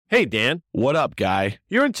Hey, Dan. What up, guy?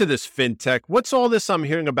 You're into this fintech. What's all this I'm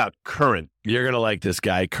hearing about Current? You're going to like this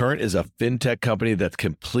guy. Current is a fintech company that's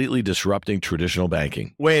completely disrupting traditional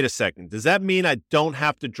banking. Wait a second. Does that mean I don't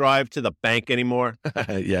have to drive to the bank anymore?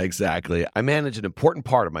 Yeah, exactly. I manage an important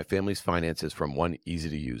part of my family's finances from one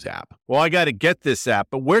easy-to-use app. Well, I got to get this app,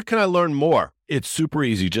 but where can I learn more? It's super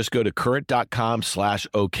easy. Just go to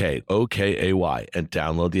current.com/OK, OKAY, and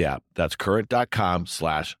download the app. That's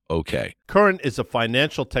current.com/OK. Current is a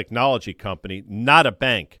financial technology company, not a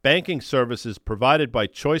bank. Banking services provided by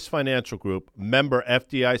Choice Financial Group, member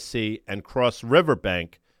FDIC, and Cross River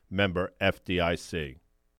Bank, member FDIC.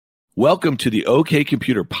 Welcome to the OK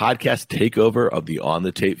Computer podcast takeover of the On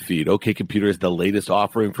the Tape feed. OK Computer is the latest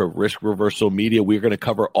offering for risk reversal media. We're going to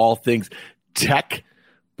cover all things tech,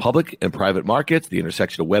 public and private markets, the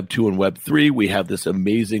intersection of Web 2 and Web 3. We have this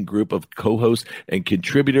amazing group of co-hosts and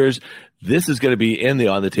contributors. This is going to be in the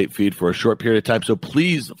On the Tape feed for a short period of time. So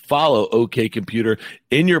please follow OK Computer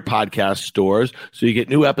in your podcast stores so you get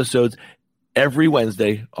new episodes every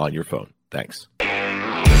Wednesday on your phone. Thanks.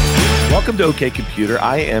 Welcome to OK Computer.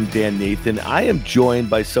 I am Dan Nathan. I am joined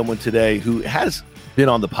by someone today who has been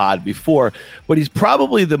on the pod before, but he's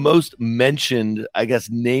probably the most mentioned, I guess,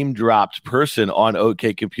 name-dropped person on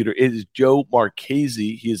OK Computer. It is Joe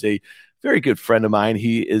Marchese. He is a very good friend of mine.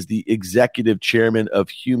 He is the executive chairman of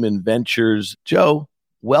Human Ventures. Joe,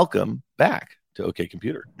 welcome back to OK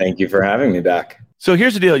Computer. Thank you for having me back. So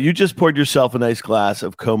here's the deal. You just poured yourself a nice glass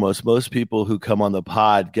of Komos. Most people who come on the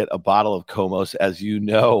pod get a bottle of Komos, as you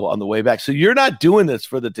know, on the way back. So you're not doing this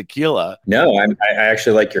for the tequila. No, I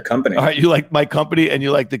actually like your company. All right, you like my company and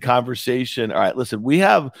you like the conversation. All right, listen, we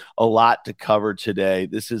have a lot to cover today.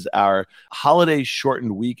 This is our holiday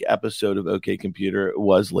shortened week episode of OK Computer. It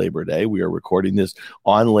was Labor Day. We are recording this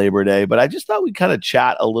on Labor Day, but I just thought we'd kind of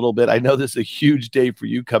chat a little bit. I know this is a huge day for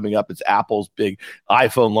you coming up. It's Apple's big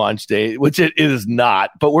iPhone launch day, which it is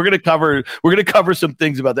not, but we're going to cover some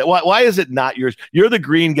things about that. Why is it not yours? You're the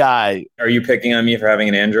green guy. Are you picking on me for having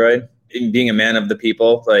an Android? Being a man of the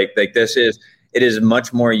people, like it is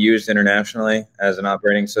much more used internationally as an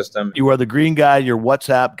operating system. You are the green guy, you're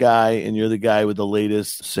WhatsApp guy, and you're the guy with the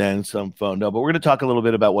latest Samsung phone. No, but we're going to talk a little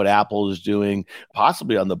bit about what Apple is doing,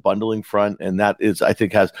 possibly on the bundling front. And that is, I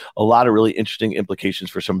think, has a lot of really interesting implications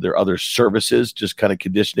for some of their other services, just kind of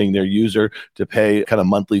conditioning their user to pay kind of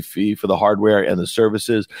monthly fee for the hardware and the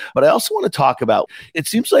services. But I also want to talk about, it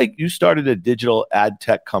seems like you started a digital ad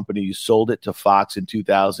tech company. You sold it to Fox in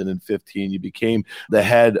 2015. You became the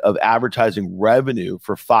head of advertising revenue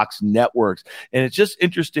for Fox Networks. And it's just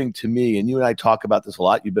interesting to me, and you and I talk about this a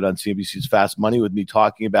lot. You've been on CNBC's Fast Money with me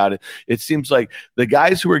talking about it. It seems like the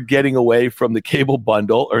guys who are getting away from the cable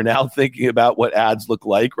bundle are now thinking about what ads look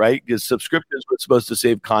like, right? Because subscriptions were supposed to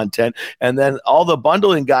save content. And then all the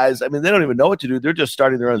bundling guys, I mean, they don't even know what to do. They're just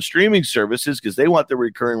starting their own streaming services because they want the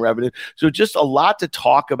recurring revenue. So just a lot to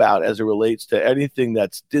talk about as it relates to anything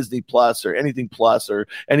that's Disney Plus or anything Plus or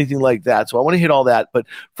anything like that. So I want to hit all that. But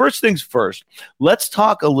first things first, let's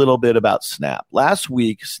talk a little bit about Snap. Last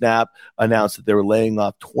week, Snap announced that they were laying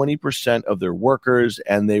off 20% of their workers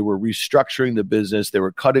and they were restructuring the business. They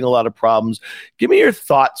were cutting a lot of problems. Give me your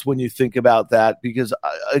thoughts when you think about that, because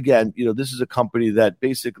again, you know, this is a company that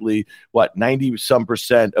basically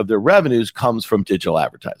 90% of their revenues comes from digital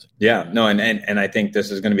advertising. Yeah, no, and I think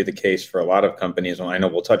this is going to be the case for a lot of companies. Well, I know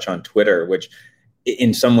we'll touch on Twitter, which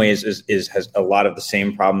in some ways has a lot of the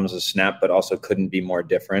same problems as Snap, but also couldn't be more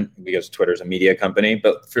different because Twitter's a media company.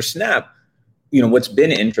 But for Snap, you know, what's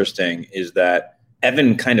been interesting is that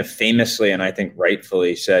Evan kind of famously, and I think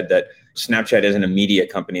rightfully, said that Snapchat isn't a media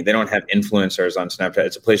company. They don't have influencers on Snapchat.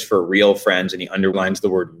 It's a place for real friends, and he underlines the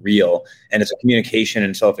word real. And it's a communication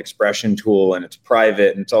and self-expression tool, and it's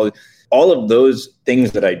private, and it's all of those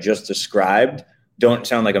things that I just described don't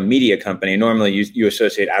sound like a media company. Normally, you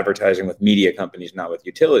associate advertising with media companies, not with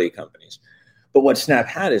utility companies. But what Snap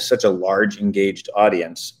had is such a large engaged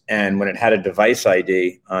audience. And when it had a device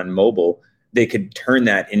ID on mobile, they could turn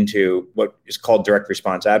that into what is called direct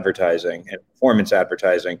response advertising and performance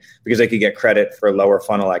advertising, because they could get credit for lower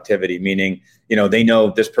funnel activity, meaning, you know, they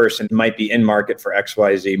know this person might be in market for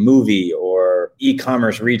XYZ movie or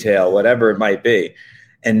e-commerce retail, whatever it might be.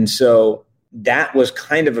 And so that was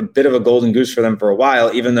kind of a bit of a golden goose for them for a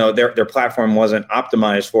while, even though their platform wasn't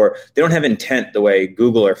optimized for, they don't have intent the way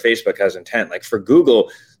Google or Facebook has intent. Like for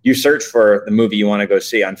Google, you search for the movie you want to go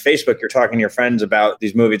see. On Facebook, you're talking to your friends about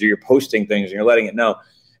these movies, or you're posting things and you're letting it know.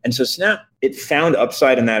 And so Snap it found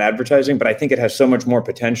upside in that advertising, but I think it has so much more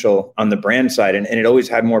potential on the brand side. And it always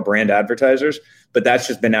had more brand advertisers, but that's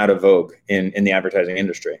just been out of vogue in the advertising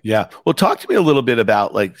industry. Yeah. Well, talk to me a little bit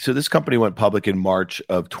about so this company went public in March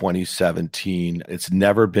of 2017. It's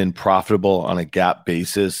never been profitable on a GAAP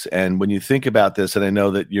basis. And when you think about this, and I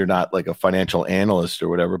know that you're not like a financial analyst or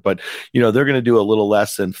whatever, but they're going to do a little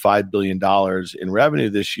less than $5 billion in revenue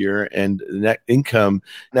this year. And net income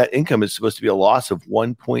is supposed to be a loss of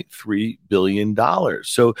 $1.3 billion.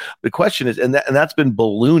 So the question is, and that's been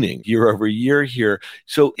ballooning year over year here.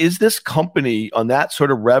 So is this company on that sort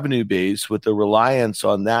of revenue base with the reliance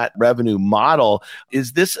on that revenue model,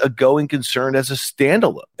 is this a going concern as a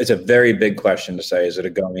standalone? It's a very big question to say, is it a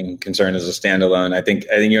going concern as a standalone? I think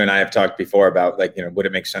you and I have talked before about would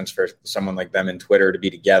it make sense for someone like them and Twitter to be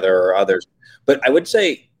together or others? But I would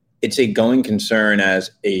say it's a going concern as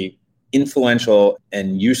a influential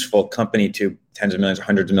and useful company to tens of millions,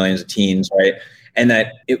 hundreds of millions of teens, right? And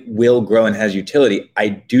that it will grow and has utility. I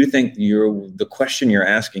do think the question you're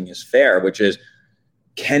asking is fair, which is,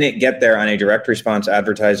 can it get there on a direct response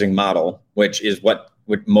advertising model, which is what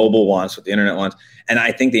mobile wants, what the internet wants? And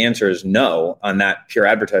I think the answer is no on that pure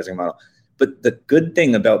advertising model. But the good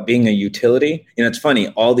thing about being a utility, it's funny,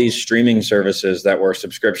 all these streaming services that were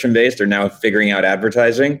subscription based are now figuring out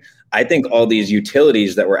advertising. I think all these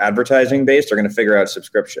utilities that were advertising based are going to figure out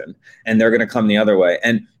subscription, and they're going to come the other way.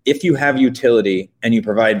 And if you have utility and you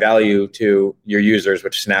provide value to your users,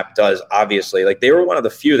 which Snap does, obviously, they were one of the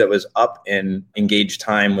few that was up in engaged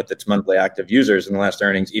time with its monthly active users in the last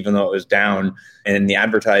earnings, even though it was down in the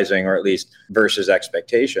advertising, or at least versus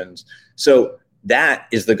expectations. So that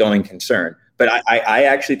is the going concern. But I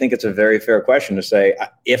actually think it's a very fair question to say,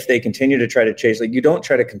 if they continue to try to chase, you don't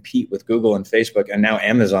try to compete with Google and Facebook and now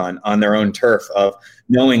Amazon on their own turf of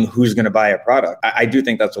knowing who's going to buy a product. I do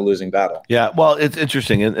think that's a losing battle. Yeah, well, it's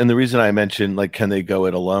interesting. And the reason I mentioned, can they go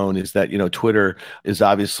it alone is that, Twitter is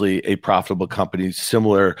obviously a profitable company,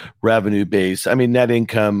 similar revenue base. I mean, net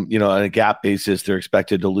income, on a GAAP basis, they're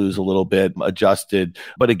expected to lose a little bit adjusted.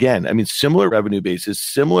 But again, similar revenue basis,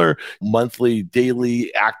 similar monthly,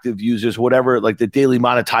 daily active users, whatever, the daily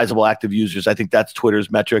monetizable active users. I think that's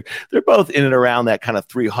Twitter's metric. They're both in and around that kind of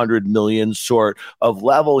 300 million sort of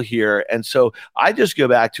level here. And so I just go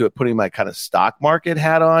back to it, putting my kind of stock market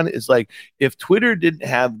hat on, is if Twitter didn't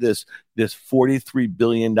have this $43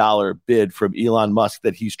 billion bid from Elon Musk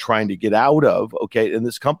that he's trying to get out of, okay, and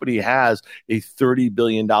this company has a $30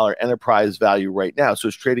 billion enterprise value right now, so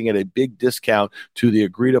it's trading at a big discount to the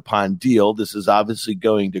agreed upon deal. This is obviously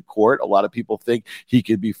going to court. A lot of people think he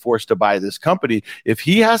could be forced to buy this company. If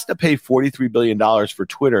he has to pay $43 billion for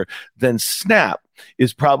Twitter, then Snap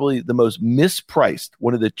is probably the most mispriced,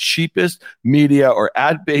 one of the cheapest media or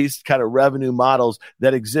ad-based kind of revenue models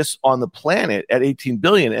that exists on the planet at $18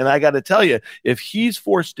 billion. And I got to tell you, if he's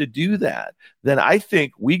forced to do that, then I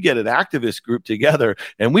think we get an activist group together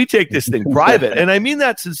and we take this thing private. And I mean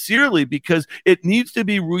that sincerely, because it needs to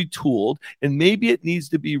be retooled, and maybe it needs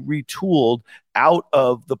to be retooled out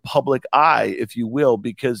of the public eye, if you will,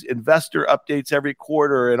 because investor updates every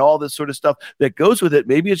quarter and all this sort of stuff that goes with it.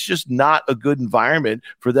 Maybe it's just not a good environment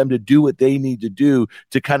for them to do what they need to do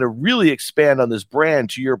to kind of really expand on this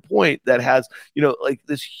brand, to your point, that has,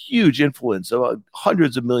 this huge influence of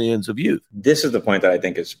hundreds of millions of youth. This is the point that I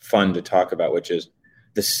think is fun to talk about, which is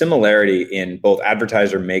the similarity in both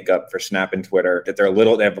advertiser makeup for Snap and Twitter, that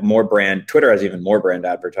they have more brand. Twitter has even more brand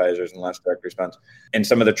advertisers and less direct response, and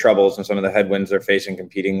some of the troubles and some of the headwinds they're facing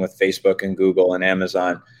competing with Facebook and Google and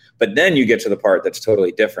Amazon. But then you get to the part that's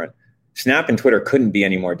totally different. Snap and Twitter couldn't be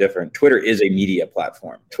any more different. Twitter is a media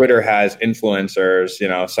platform. Twitter has influencers,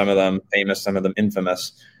 some of them famous, some of them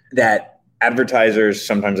infamous, that advertisers,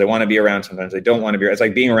 sometimes they want to be around, sometimes they don't want to be around. It's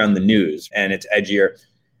like being around the news, and it's edgier.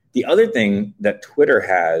 The other thing that Twitter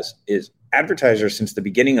has is advertisers, since the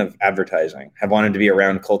beginning of advertising, have wanted to be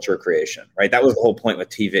around culture creation, right? That was the whole point with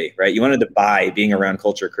TV, right? You wanted to buy being around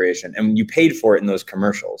culture creation, and you paid for it in those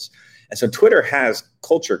commercials. And so Twitter has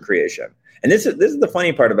culture creation. And this is the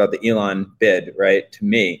funny part about the Elon bid, right, to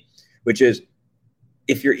me, which is,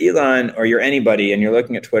 if you're Elon or you're anybody and you're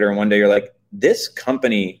looking at Twitter and one day you're like, this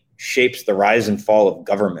company shapes the rise and fall of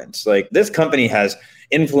governments. This company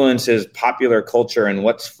influences popular culture and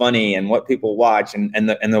what's funny and what people watch and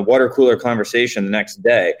the water cooler conversation the next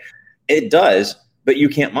day. It does, but you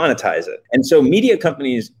can't monetize it. And so media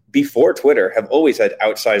companies before Twitter have always had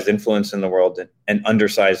outsized influence in the world and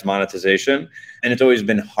undersized monetization. And it's always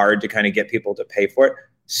been hard to kind of get people to pay for it.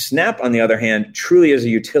 Snap, on the other hand, truly is a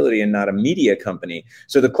utility and not a media company.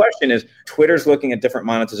 So the question is, Twitter's looking at different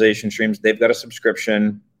monetization streams. They've got a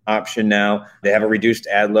subscription option now. They have a reduced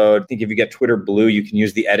ad load. I think if you get Twitter Blue, you can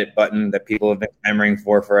use the edit button that people have been clamoring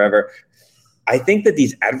for forever. I think that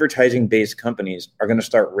these advertising-based companies are going to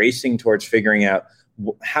start racing towards figuring out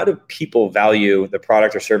how do people value the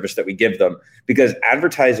product or service that we give them? Because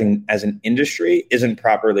advertising as an industry isn't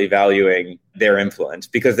properly valuing their influence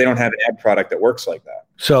because they don't have an ad product that works like that.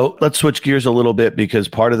 So let's switch gears a little bit, because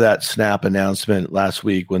part of that Snap announcement last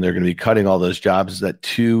week when they're going to be cutting all those jobs is that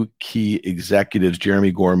two key executives,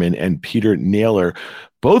 Jeremy Gorman and Peter Naylor,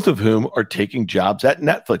 both of whom are taking jobs at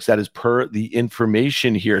Netflix. That is per the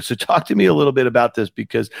information here. So talk to me a little bit about this,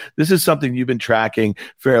 because this is something you've been tracking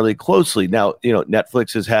fairly closely. Now,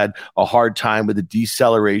 Netflix has had a hard time with the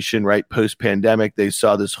deceleration, right? Post-pandemic, they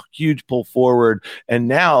saw this huge pull forward, and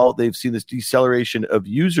now they've seen this deceleration of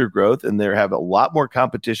user growth, and they have a lot more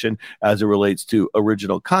competition as it relates to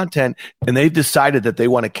original content. And they've decided that they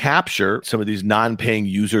want to capture some of these non-paying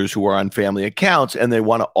users who are on family accounts, and they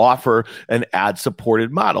want to offer an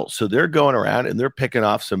ad-supported model. So they're going around and they're picking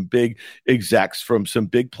off some big execs from some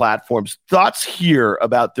big platforms. Thoughts here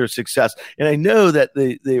about their success? And I know that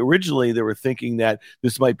they originally were thinking that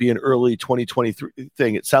this might be an early 2023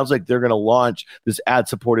 thing. It sounds like they're going to launch this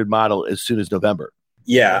ad-supported model as soon as November.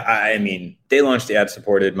 Yeah, I mean, they launched the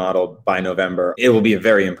ad-supported model by November. It will be a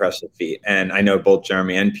very impressive feat. And I know both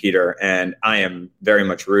Jeremy and Peter, and I am very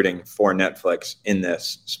much rooting for Netflix in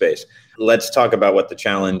this space. Let's talk about what the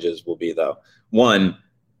challenges will be, though. One,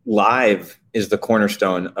 live is the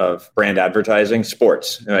cornerstone of brand advertising.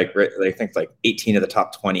 Sports, I think 18 of the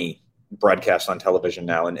top 20 broadcasts on television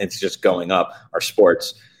now, and it's just going up, are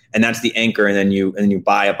sports. And that's the anchor, and then you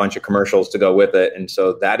buy a bunch of commercials to go with it. And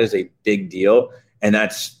so that is a big deal. And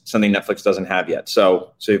that's something Netflix doesn't have yet.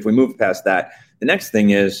 So if we move past that, the next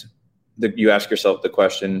thing is that you ask yourself the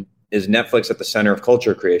question, is Netflix at the center of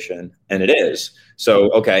culture creation? And it is. So,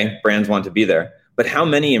 okay, brands want to be there. But how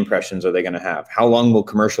many impressions are they going to have? How long will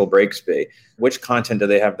commercial breaks be? Which content do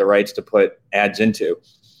they have the rights to put ads into?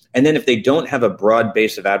 And then if they don't have a broad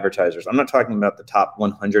base of advertisers, I'm not talking about the top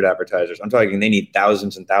 100 advertisers. I'm talking they need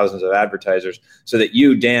thousands and thousands of advertisers so that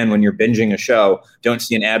you, Dan, when you're binging a show, don't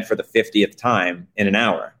see an ad for the 50th time in an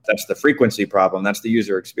hour. That's the frequency problem. That's the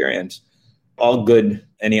user experience. All good,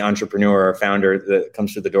 any entrepreneur or founder that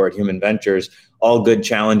comes through the door at Human Ventures, all good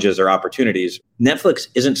challenges or opportunities. Netflix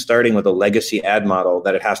isn't starting with a legacy ad model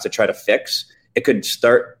that it has to try to fix. It could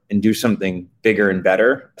start and do something bigger and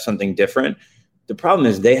better, something different. The problem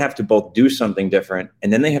is they have to both do something different,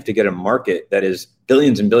 and then they have to get a market that is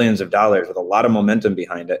billions and billions of dollars with a lot of momentum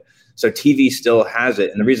behind it. So TV still has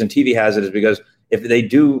it. And the reason TV has it is because if they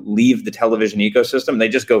do leave the television ecosystem, they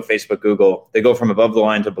just go Facebook, Google. They go from above the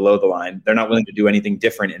line to below the line. They're not willing to do anything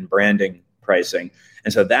different in branding, pricing.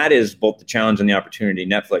 And so that is both the challenge and the opportunity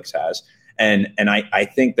Netflix has. And I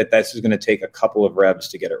think that this is going to take a couple of revs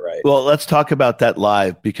to get it right. Well, let's talk about that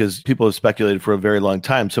live, because people have speculated for a very long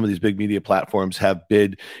time. Some of these big media platforms have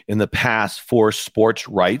bid in the past for sports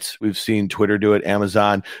rights. We've seen Twitter do it.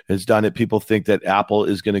 Amazon has done it. People think that Apple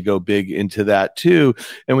is going to go big into that too.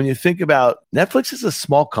 And when you think about Netflix is a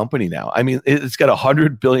small company now. I mean, it's got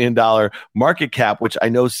 $100 billion market cap, which I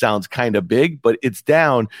know sounds kind of big, but it's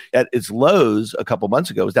down at its lows a couple months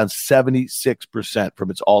ago. It was down 76% from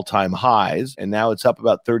its all-time high. And now it's up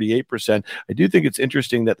about 38%. I do think it's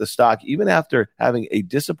interesting that the stock, even after having a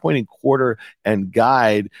disappointing quarter and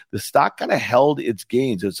guide, the stock kind of held its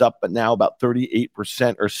gains. It's up now about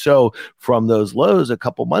 38% or so from those lows a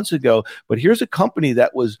couple months ago. But here's a company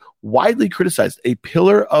that was widely criticized. A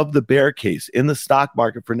pillar of the bear case in the stock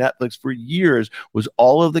market for Netflix for years was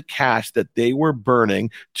all of the cash that they were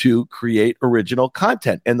burning to create original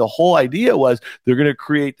content. And the whole idea was they're going to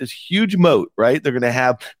create this huge moat, right? They're going to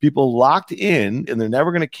have people locked in, and they're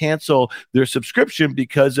never going to cancel their subscription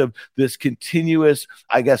because of this continuous,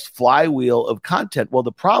 I guess, flywheel of content. Well,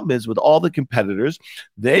 the problem is with all the competitors,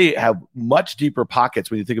 they have much deeper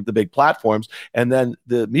pockets when you think of the big platforms. And then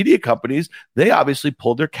the media companies, they obviously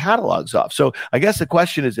pulled their catalogs off. So I guess the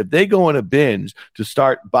question is, if they go on a binge to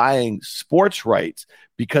start buying sports rights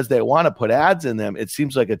because they want to put ads in them, it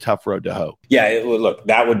seems like a tough road to hoe. Yeah, look,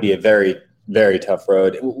 that would be a very, very tough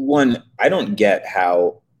road. One, I don't get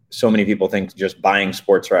how so many people think just buying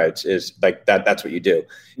sports rights is like that's what you do.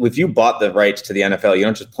 If you bought the rights to the NFL, you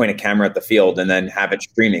don't just point a camera at the field and then have it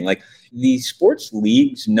streaming. Like, the sports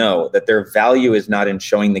leagues know that their value is not in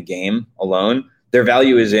showing the game alone. Their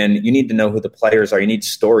value is in, you need to know who the players are. You need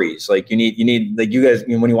stories. Like you need like you guys,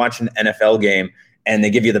 when you watch an NFL game and they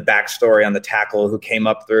give you the backstory on the tackle who came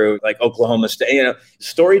up through like Oklahoma State,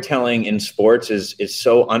 storytelling in sports is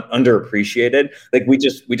so underappreciated. Like we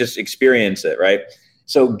just experience it, right?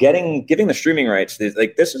 So giving the streaming rights,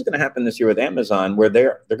 like this is going to happen this year with Amazon, where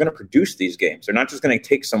they're going to produce these games. They're not just going to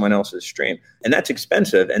take someone else's stream, and that's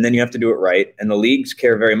expensive. And then you have to do it right. And the leagues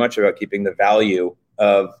care very much about keeping the value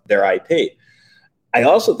of their IP. I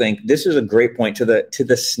also think this is a great point to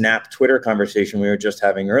the Snap Twitter conversation we were just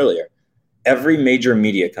having earlier. Every major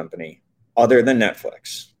media company, other than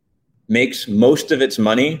Netflix, makes most of its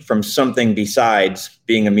money from something besides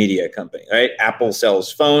being a media company, right? Apple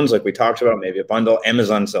sells phones, like we talked about, maybe a bundle.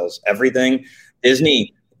 Amazon sells everything.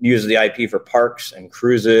 Disney uses the IP for parks and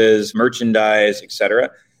cruises, merchandise, et cetera.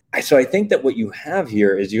 So I think that what you have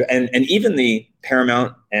here is and even the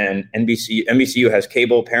Paramount and NBCU has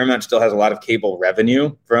cable. Paramount still has a lot of cable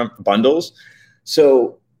revenue from bundles.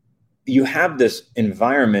 So you have this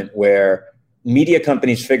environment where media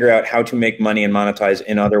companies figure out how to make money and monetize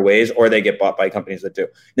in other ways, or they get bought by companies that do.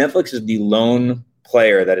 Netflix is the lone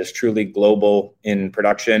player that is truly global in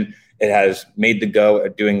production. It has made the go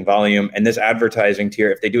at doing volume, and this advertising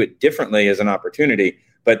tier, if they do it differently, is an opportunity.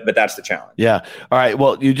 But that's the challenge. Yeah. All right.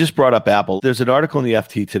 Well, you just brought up Apple. There's an article in the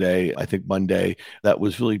FT today, I think Monday, that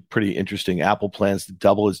was really pretty interesting. Apple plans to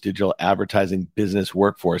double its digital advertising business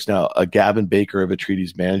workforce. Now, Gavin Baker of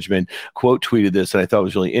Atreides Management quote tweeted this, and I thought it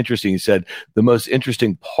was really interesting. He said, the most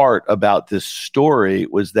interesting part about this story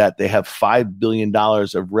was that they have $5 billion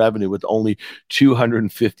of revenue with only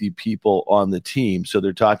 250 people on the team. So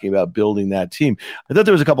they're talking about building that team. I thought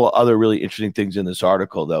there was a couple of other really interesting things in this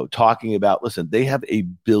article, though, talking about, listen, they have a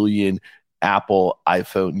billion Apple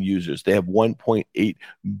iPhone users. They have 1.8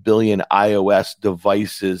 billion iOS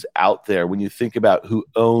devices out there. When you think about who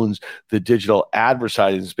owns the digital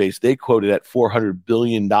advertising space, they quoted at $400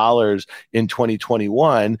 billion in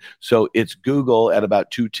 2021. So it's Google at about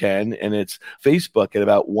 210 and it's Facebook at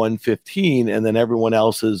about 115. And then everyone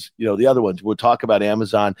else is, the other ones. We'll talk about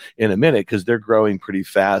Amazon in a minute because they're growing pretty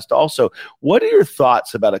fast. Also, what are your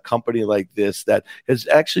thoughts about a company like this that has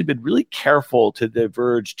actually been really careful to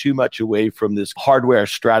diverge too much away from this hardware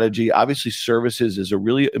strategy? Obviously, services is a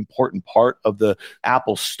really important part of the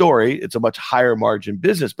Apple story. It's a much higher margin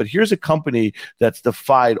business, but here's a company that's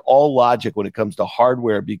defied all logic when it comes to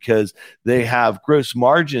hardware because they have gross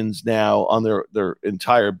margins now on their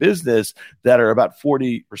entire business that are about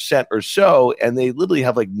 40% or so, and they literally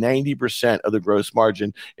have like 90% of the gross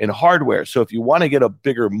margin in hardware. So if you want to get a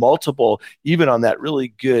bigger multiple, even on that really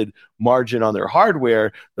good margin on their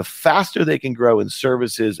hardware, the faster they can grow in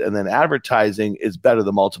services and then advertising is better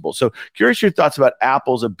the multiple. So curious your thoughts about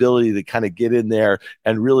Apple's ability to kind of get in there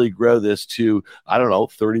and really grow this to, I don't know,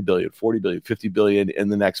 30 billion, 40 billion, 50 billion in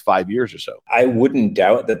the next 5 years or so. I wouldn't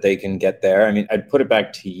doubt that they can get there. I mean, I'd put it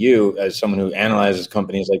back to you as someone who analyzes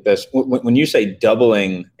companies like this. When you say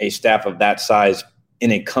doubling a staff of that size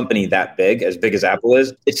in a company that big as Apple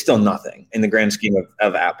is, it's still nothing in the grand scheme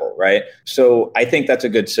of Apple, right? So I think that's a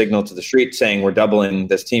good signal to the street saying we're doubling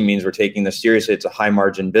this team means we're taking this seriously. It's a high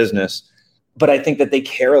margin business. But I think that they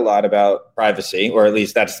care a lot about privacy, or at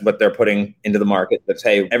least that's what they're putting into the market. That's,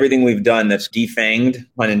 hey, everything we've done that's defanged,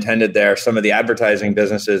 pun intended there, some of the advertising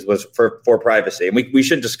businesses was for privacy. And we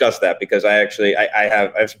should discuss that because I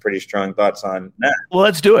have some pretty strong thoughts on that. Well,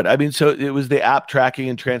 let's do it. I mean, so it was the app tracking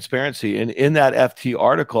and transparency. And in that FT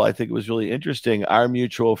article, I think it was really interesting. Our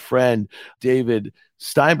mutual friend, David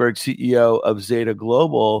Steinberg, CEO of Zeta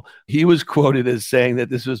Global, he was quoted as saying that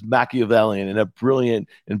this was Machiavellian and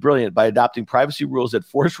brilliant by adopting privacy rules that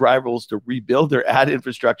force rivals to rebuild their ad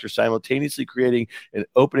infrastructure, simultaneously creating an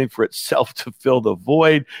opening for itself to fill the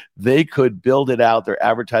void. They could build it out, their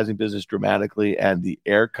advertising business dramatically, and the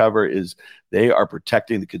air cover is they are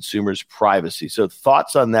protecting the consumer's privacy. So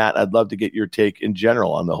thoughts on that? I'd love to get your take in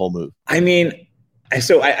general on the whole move. I mean,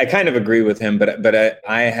 so I kind of agree with him, but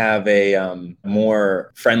I have a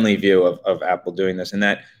more friendly view of Apple doing this. And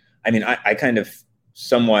that, I mean, I kind of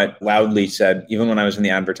somewhat loudly said, even when I was in the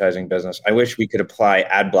advertising business, I wish we could apply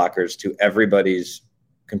ad blockers to everybody's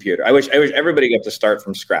computer. I wish everybody got to start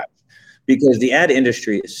from scratch. Because the ad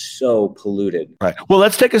industry is so polluted. Right. Well,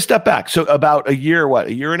 let's take a step back. So about a year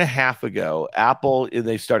and a half ago, Apple,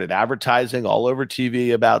 they started advertising all over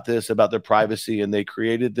TV about their privacy, and they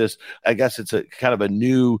created this, I guess it's a kind of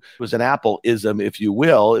it was an Apple-ism, if you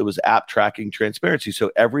will. It was app tracking transparency.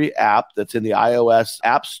 So every app that's in the iOS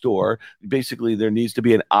app store, basically there needs to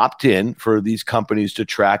be an opt-in for these companies to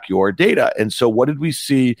track your data. And so what did we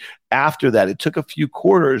see after that? It took a few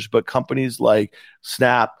quarters, but companies like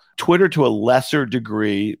Snap, Twitter to a lesser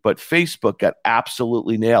degree, but Facebook got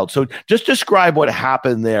absolutely nailed. So just describe what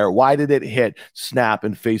happened there. Why did it hit Snap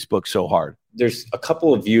and Facebook so hard? There's a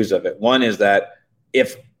couple of views of it. One is that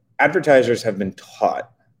if advertisers have been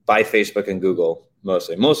taught by Facebook and Google,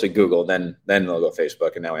 mostly Google, then they'll go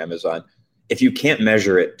Facebook and now Amazon, If you can't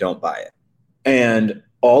measure it, don't buy it. And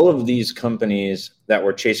all of these companies that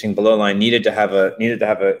were chasing below line needed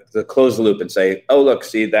to close the loop and say, oh, look,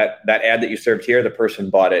 see that ad that you served here, the person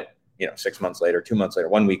bought it, 6 months later, 2 months later,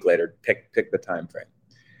 1 week later, pick the time frame.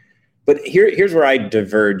 But here's where I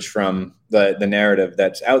diverge from the narrative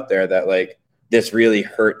that's out there that like this really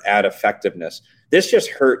hurt ad effectiveness. This just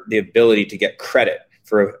hurt the ability to get credit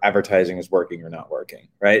for if advertising is working or not working,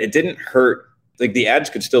 right? It didn't hurt. Like the ads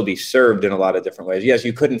could still be served in a lot of different ways. Yes,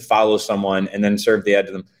 you couldn't follow someone and then serve the ad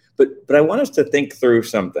to them. But I want us to think through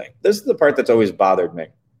something. This is the part that's always bothered me.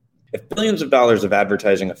 If billions of dollars of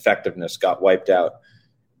advertising effectiveness got wiped out,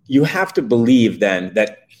 you have to believe then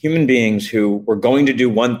that human beings who were going to do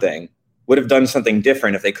one thing would have done something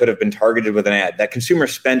different if they could have been targeted with an ad. That consumer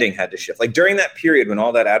spending had to shift. Like during that period when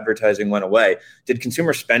all that advertising went away, did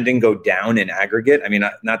consumer spending go down in aggregate? I mean,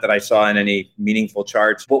 not that I saw in any meaningful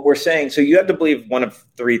charts. What we're saying, so you have to believe one of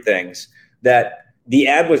three things: that the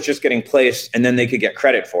ad was just getting placed and then they could get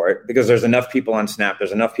credit for it because there's enough people on Snap,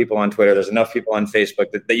 there's enough people on Twitter, there's enough people on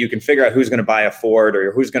Facebook that you can figure out who's going to buy a Ford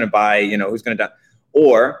or who's going to buy, who's going to,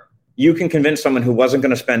 or you can convince someone who wasn't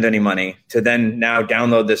going to spend any money to then now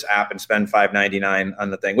download this app and spend $5.99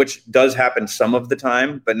 on the thing, which does happen some of the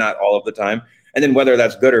time, but not all of the time. And then whether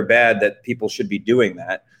that's good or bad, that people should be doing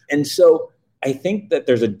that. And so I think that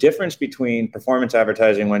there's a difference between performance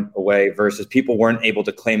advertising went away versus people weren't able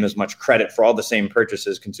to claim as much credit for all the same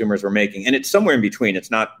purchases consumers were making. And it's somewhere in between. It's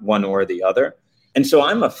not one or the other. And so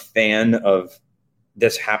I'm a fan of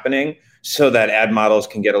this happening so that ad models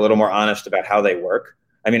can get a little more honest about how they work.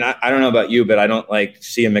 I mean, I don't know about you, but I don't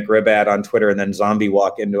see a McRib ad on Twitter and then zombie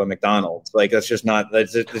walk into a McDonald's. Like that's just not.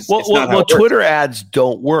 It's not how it Twitter works. Ads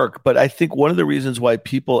don't work, but I think one of the reasons why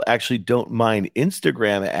people actually don't mind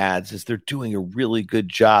Instagram ads is they're doing a really good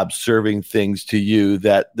job serving things to you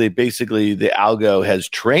that the algo has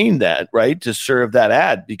trained that right to serve that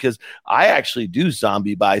ad. Because I actually do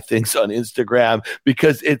zombie buy things on Instagram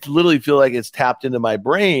because it literally feels like it's tapped into my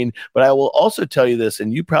brain. But I will also tell you this,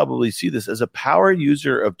 and you probably see this as a power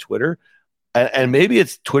user of Twitter, and maybe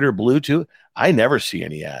it's Twitter Blue too. I never see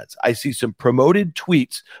any ads. I see some promoted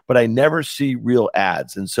tweets, but I never see real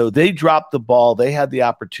ads. And so they dropped the ball. They had the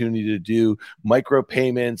opportunity to do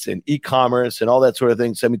micropayments and e-commerce and all that sort of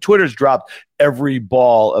thing. So, I mean, Twitter's dropped every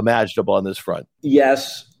ball imaginable on this front.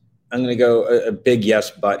 Yes. I'm going to go a big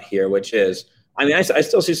yes, but here, which is, I mean, I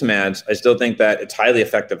still see some ads. I still think that it's highly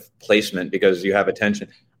effective placement because you have attention.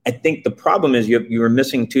 I think the problem is you are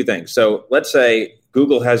missing two things. So let's say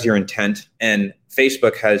Google has your intent and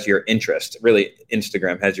Facebook has your interest. Really,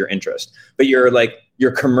 Instagram has your interest, but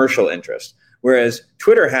your commercial interest. Whereas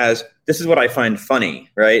Twitter has, this is what I find funny,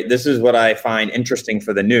 right? This is what I find interesting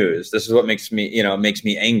for the news. This is what makes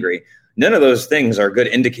me angry. None of those things are good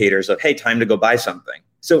indicators of, hey, time to go buy something.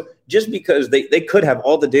 So just because they could have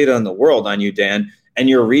all the data in the world on you, Dan, and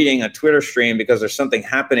you're reading a Twitter stream because there's something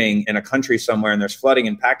happening in a country somewhere and there's flooding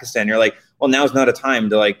in Pakistan, you're like, well, now's not a time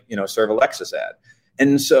to serve a Lexus ad.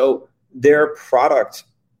 And so their product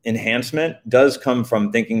enhancement does come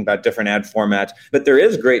from thinking about different ad formats, but there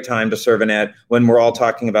is great time to serve an ad when we're all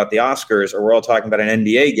talking about the Oscars or we're all talking about an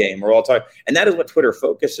NBA game. And that is what Twitter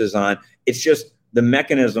focuses on. It's just the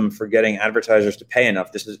mechanism for getting advertisers to pay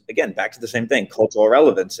enough. This is, again, back to the same thing, cultural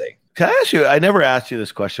relevancy. Can I ask you, I never asked you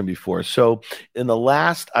this question before. So in the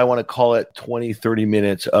last, I want to call it 20, 30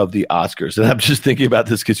 minutes of the Oscars, and I'm just thinking about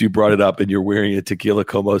this because you brought it up and you're wearing a Tequila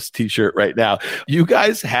Comos t-shirt right now. You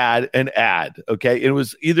guys had an ad, okay? It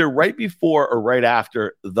was either right before or right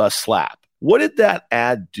after the slap. What did that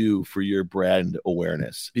ad do for your brand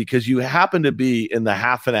awareness? Because you happened to be in the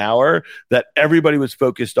half an hour that everybody was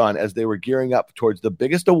focused on as they were gearing up towards the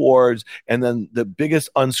biggest awards and then the biggest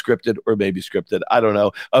unscripted or maybe scripted, I don't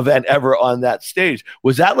know, event ever on that stage.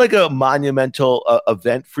 Was that like a monumental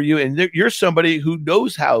event for you? And you're somebody who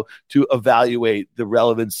knows how to evaluate the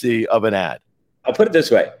relevancy of an ad. I'll put it this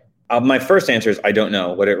way. My first answer is I don't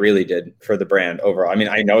know what it really did for the brand overall. I mean,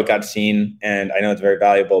 I know it got seen and I know it's very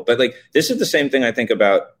valuable, but this is the same thing I think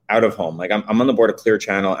about out of home. I'm on the board of Clear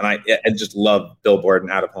Channel and I just love billboard and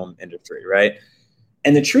out of home industry, right?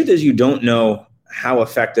 And the truth is you don't know how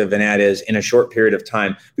effective an ad is in a short period of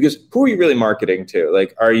time because who are you really marketing to?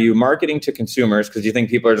 Are you marketing to consumers because you think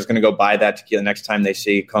people are just going to go buy that tequila next time they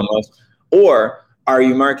see Comos? Or are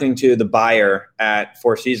you marketing to the buyer at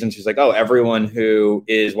Four Seasons who's like, oh, everyone who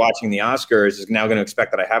is watching the Oscars is now going to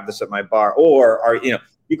expect that I have this at my bar? Or you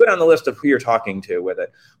go down the list of who you're talking to with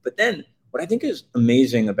it. But then what I think is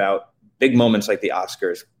amazing about big moments like the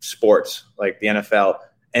Oscars, sports, like the NFL,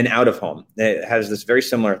 and out of home, it has this very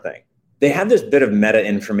similar thing. They have this bit of meta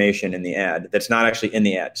information in the ad that's not actually in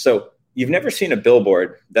the ad. So you've never seen a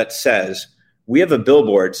billboard that says, we have a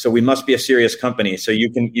billboard, so we must be a serious company, so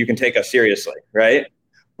you can take us seriously, right?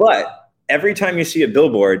 But every time you see a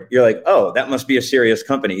billboard, you're like, oh, that must be a serious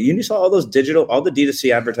company. You saw all those all the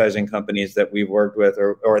D2C advertising companies that we've worked with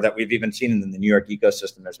or that we've even seen in the New York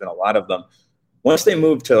ecosystem. There's been a lot of them. Once they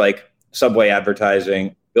move to like subway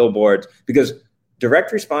advertising, billboards, because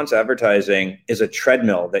direct response advertising is a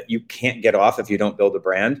treadmill that you can't get off if you don't build a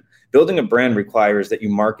brand. Building a brand requires that you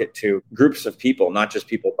market to groups of people, not just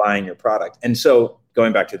people buying your product. And so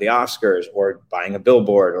going back to the Oscars or buying a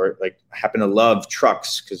billboard, or like I happen to love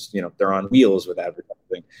trucks because, you know, they're on wheels with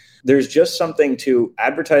advertising. There's just something to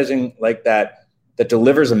advertising like that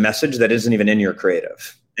delivers a message that isn't even in your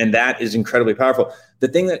creative. And that is incredibly powerful. The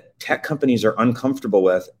thing that tech companies are uncomfortable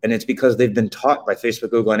with, and it's because they've been taught by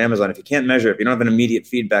Facebook, Google, and Amazon, if you can't measure, if you don't have an immediate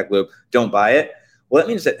feedback loop, don't buy it. Well, that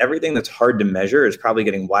means that everything that's hard to measure is probably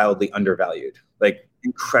getting wildly undervalued, like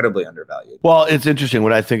incredibly undervalued. Well, it's interesting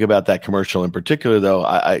when I think about that commercial in particular, though.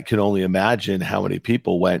 I can only imagine how many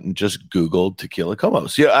people went and just Googled Tequila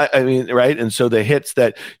Comos. Yeah, I mean, right? And so the hits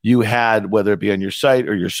that you had, whether it be on your site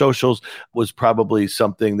or your socials, was probably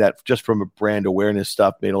something that just from a brand awareness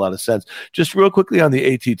stuff made a lot of sense. Just real quickly on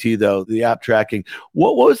the ATT, though, the app tracking,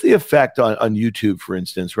 what was the effect on YouTube, for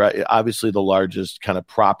instance, right? Obviously the largest kind of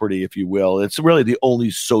property, if you will. It's really the only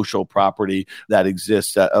social property that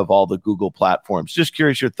exists of all the Google platforms. Just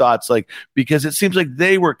curious your thoughts, like, because it seems like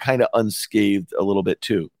they were kind of unscathed a little bit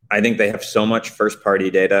too. I think they have so much first party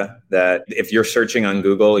data that if you're searching on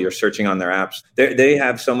Google, you're searching on their apps, they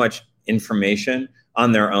have so much information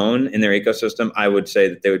on their own in their ecosystem. I would say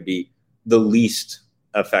that they would be the least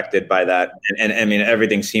affected by that. And I mean,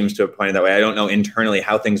 everything seems to have pointed that way. I don't know internally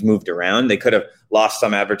how things moved around. They could have lost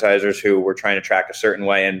some advertisers who were trying to track a certain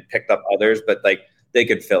way and picked up others, but like, they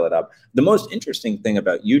could fill it up. The most interesting thing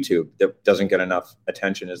about YouTube that doesn't get enough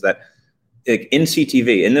attention is that in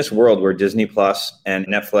CTV, in this world where Disney Plus and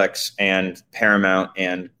Netflix and Paramount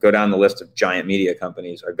and go down the list of giant media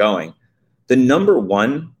companies are going, the number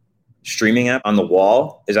one streaming app on the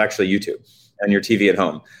wall is actually YouTube and your TV at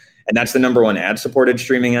home. And that's the number one ad-supported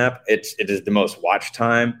streaming app. It is the most watch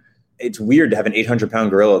time. It's weird to have an 800-pound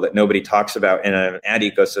gorilla that nobody talks about in an ad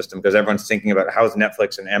ecosystem because everyone's thinking about how's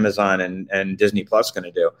Netflix and Amazon and Disney Plus going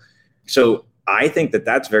to do. So I think that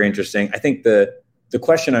that's very interesting. I think the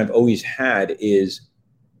question I've always had is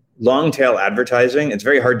long tail advertising. It's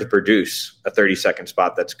very hard to produce a 30-second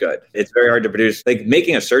spot that's good. It's very hard to produce. Like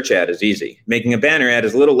making a search ad is easy. Making a banner ad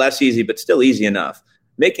is a little less easy, but still easy enough.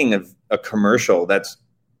 Making a commercial that's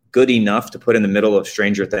good enough to put in the middle of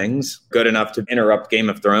Stranger Things, good enough to interrupt Game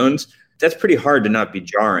of Thrones, that's pretty hard to not be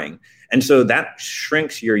jarring. And so that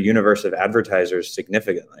shrinks your universe of advertisers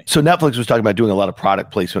significantly. So Netflix was talking about doing a lot of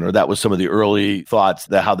product placement, or that was some of the early thoughts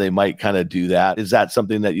that how they might kind of do that. Is that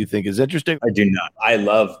something that you think is interesting? I do not. I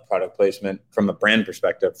love product placement from a brand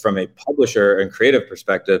perspective, from a publisher and creative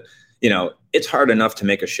perspective. You know, it's hard enough to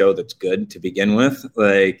make a show that's good to begin with,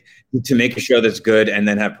 like to make a show that's good and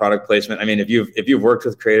then have product placement. I mean, if you've worked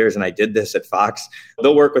with creators, and I did this at Fox,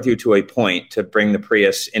 they'll work with you to a point to bring the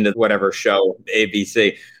Prius into whatever show,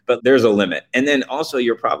 ABC, but there's a limit. And then also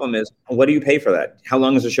your problem is, what do you pay for that? How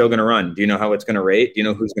long is the show going to run? Do you know how it's going to rate? Do you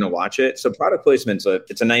know who's going to watch it? So product placement's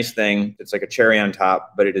it's a nice thing. It's like a cherry on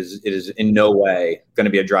top, but it is in no way going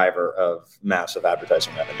to be a driver of massive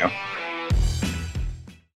advertising revenue.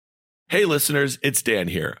 Hey listeners, it's Dan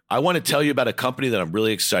here. I want to tell you about a company that I'm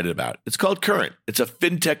really excited about. It's called Current. It's a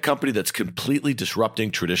fintech company that's completely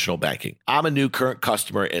disrupting traditional banking. I'm a new Current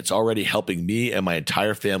customer, and it's already helping me and my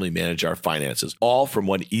entire family manage our finances, all from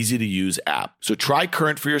one easy-to-use app. So try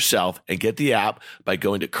Current for yourself and get the app by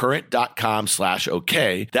going to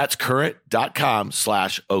current.com/OK. That's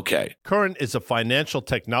current.com/OK. Current is a financial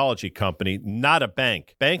technology company, not a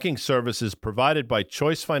bank. Banking services provided by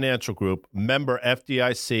Choice Financial Group, member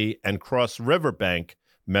FDIC, and Cross River Bank,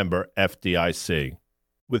 member FDIC.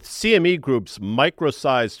 With CME Group's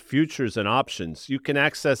micro-sized futures and options, you can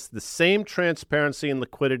access the same transparency and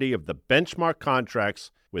liquidity of the benchmark contracts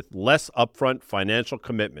with less upfront financial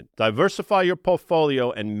commitment. Diversify your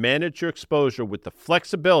portfolio and manage your exposure with the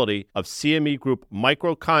flexibility of CME Group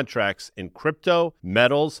micro contracts in crypto,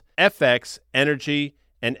 metals, FX, energy,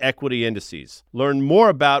 and equity indices. Learn more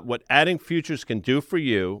about what adding futures can do for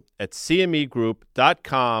you at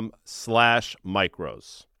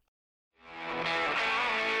cmegroup.com/micros.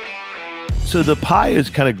 So the pie is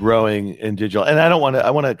kind of growing in digital, and I want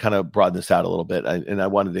to kind of broaden this out a little bit. I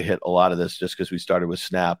wanted to hit a lot of this just because we started with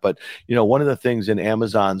Snap. But, one of the things in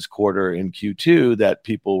Amazon's quarter in Q2 that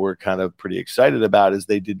people were kind of pretty excited about is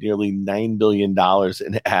they did nearly $9 billion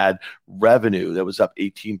in ad revenue. That was up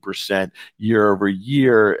 18% year over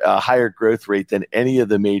year, a higher growth rate than any of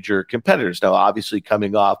the major competitors. Now, obviously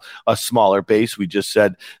coming off a smaller base, we just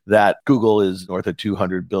said that Google is north of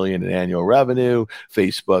 $200 billion in annual revenue,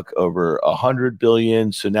 Facebook over $100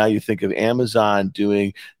 billion. So now you think of Amazon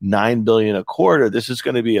doing $9 billion a quarter. This is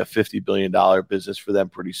going to be a $50 billion business for them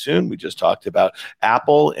pretty soon. We just talked about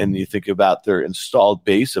Apple, and you think about their installed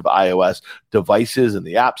base of iOS devices and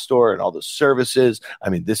the App Store and all the services. I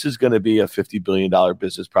mean, this is going to be a $50 billion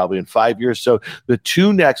business probably in 5 years. So the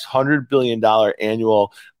two next $100 billion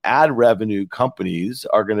annual ad revenue companies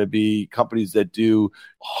are going to be companies that do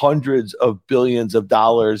hundreds of billions of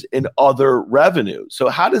dollars in other revenue. So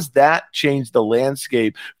how does that change the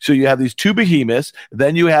landscape? So you have these two behemoths,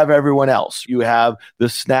 then you have everyone else. You have the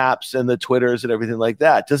Snaps and the Twitters and everything like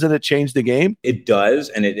that. Doesn't it change the game? It does.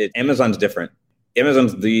 And Amazon's different.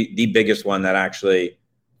 Amazon's the biggest one that actually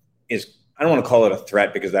is, I don't want to call it a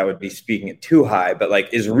threat because that would be speaking it too high, but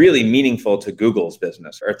is really meaningful to Google's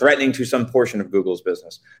business or threatening to some portion of Google's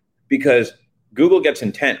business, because Google gets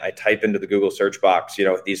intent. I type into the Google search box,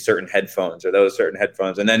 these certain headphones or those certain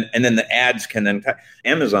headphones. And then the ads can then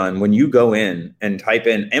Amazon, when you go in and type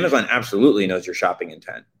in, Amazon absolutely knows your shopping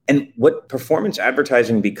intent. And what performance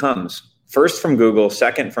advertising becomes, first from Google,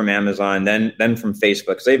 second from Amazon, then from Facebook,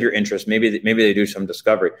 because they have your interest. Maybe they do some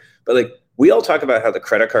discovery. But we all talk about how the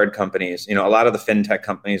credit card companies, a lot of the fintech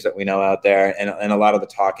companies that we know out there, and a lot of the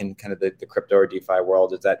talk in kind of the crypto or DeFi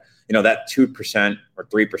world is that, that 2% or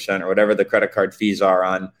 3% or whatever the credit card fees are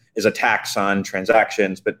on is a tax on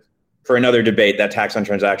transactions. But for another debate, that tax on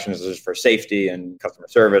transactions is for safety and customer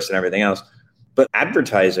service and everything else. But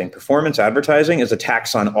advertising, performance advertising, is a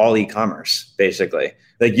tax on all e-commerce, basically.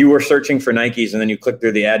 You were searching for Nikes and then you click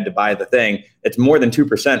through the ad to buy the thing. It's more than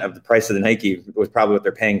 2% of the price of the Nike was probably what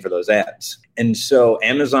they're paying for those ads. And so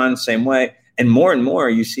Amazon, same way. And more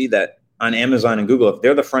you see that on Amazon and Google, if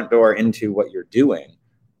they're the front door into what you're doing,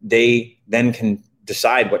 they then can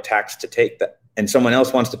decide what tax to take that. And someone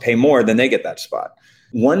else wants to pay more, then they get that spot.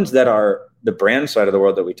 Ones that are the brand side of the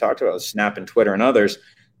world that we talked about, Snap and Twitter and others,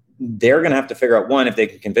 they're going to have to figure out, one, if they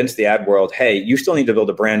can convince the ad world, hey, you still need to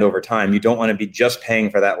build a brand over time. You don't want to be just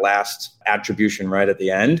paying for that last attribution right at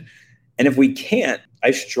the end. And if we can't,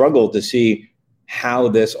 I struggle to see how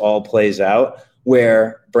this all plays out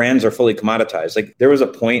where brands are fully commoditized. There was a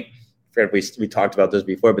point, I forget if we talked about this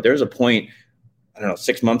before, but there was a point, I don't know,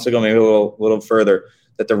 6 months ago, maybe a little further,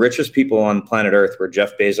 that the richest people on planet Earth were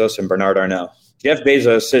Jeff Bezos and Bernard Arnault. Jeff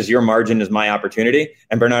Bezos says your margin is my opportunity,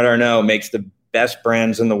 and Bernard Arnault makes the best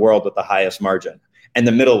brands in the world with the highest margin. And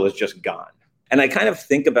the middle was just gone. And I kind of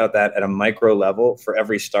think about that at a micro level for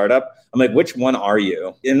every startup. I'm like, which one are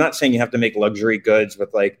you? I'm not saying you have to make luxury goods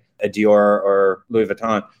with a Dior or Louis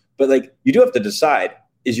Vuitton, but you do have to decide,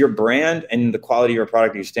 is your brand and the quality of your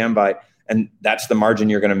product you stand by, and that's the margin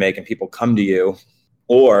you're going to make and people come to you?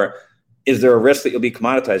 Or is there a risk that you'll be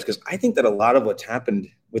commoditized? Because I think that a lot of what's happened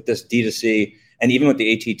with this D2C and even with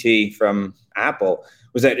the ATT from Apple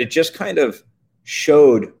was that it just kind of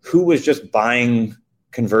showed who was just buying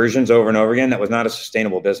conversions over and over again. That was not a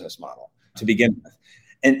sustainable business model to begin with.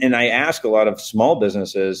 And I ask a lot of small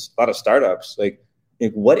businesses, a lot of startups,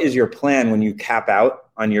 what is your plan when you cap out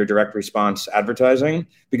on your direct response advertising?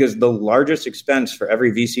 Because the largest expense for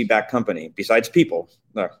every VC-backed company, besides people,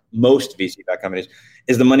 most VC-backed companies,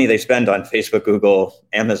 is the money they spend on Facebook, Google,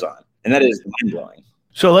 Amazon. And that is mind-blowing.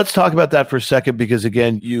 So let's talk about that for a second, because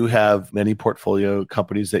again, you have many portfolio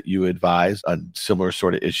companies that you advise on similar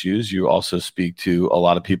sort of issues. You also speak to a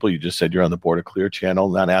lot of people. You just said you're on the board of Clear Channel,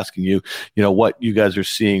 not asking you, what you guys are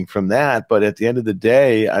seeing from that. But at the end of the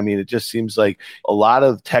day, I mean, it just seems like a lot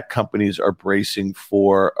of tech companies are bracing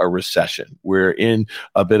for a recession. We're in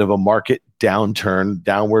a bit of a market downturn,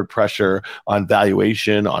 downward pressure on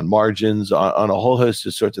valuation, on margins, on a whole host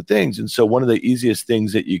of sorts of things. And so one of the easiest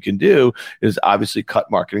things that you can do is obviously cut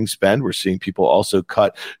marketing spend. We're seeing people also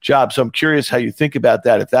cut jobs. So I'm curious how you think about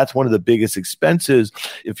that. If that's one of the biggest expenses,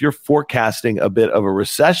 if you're forecasting a bit of a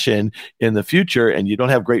recession in the future and you don't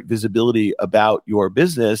have great visibility about your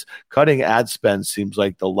business, cutting ad spend seems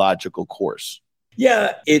like the logical course.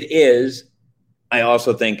 Yeah, it is. I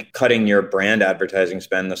also think cutting your brand advertising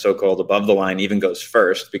spend, the so-called above the line, even goes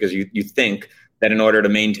first, because you think that in order to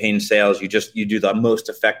maintain sales, you do the most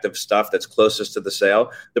effective stuff that's closest to the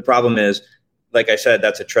sale. The problem is, like I said,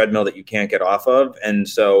 that's a treadmill that you can't get off of. And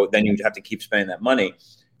so then you have to keep spending that money.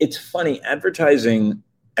 It's funny, advertising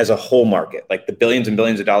as a whole market, like the billions and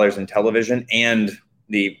billions of dollars in television and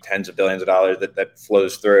the tens of billions of dollars that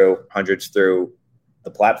flows through, hundreds through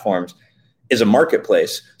the platforms, is a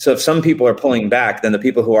marketplace. So if some people are pulling back, then the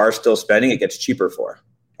people who are still spending, it gets cheaper for.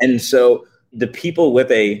 And so the people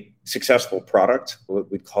with a successful product,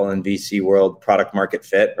 what we'd call in VC world product market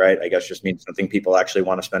fit, right? I guess just means something people actually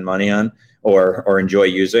want to spend money on or enjoy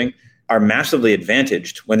using, are massively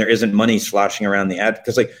advantaged when there isn't money sloshing around the ad.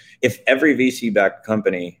 Because like if every VC-backed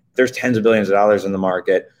company, there's tens of billions of dollars in the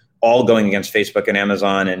market, all going against Facebook and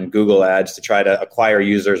Amazon and Google ads to try to acquire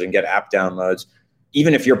users and get app downloads,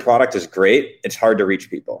 even if your product is great, it's hard to reach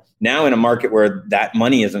people. Now in a market where that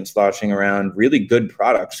money isn't sloshing around, really good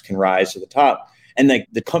products can rise to the top. And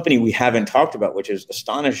the company we haven't talked about, which is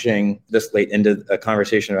astonishing this late into a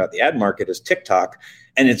conversation about the ad market, is TikTok.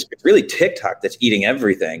 And it's really TikTok that's eating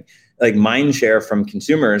everything, like mind share from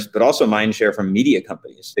consumers, but also mind share from media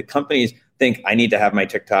companies. The companies think I need to have my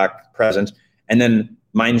TikTok presence, and then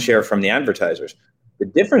mind share from the advertisers. The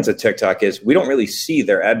difference at TikTok is we don't really see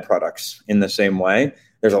their ad products in the same way.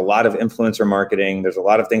 There's a lot of influencer marketing. There's a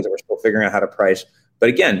lot of things that we're still figuring out how to price. But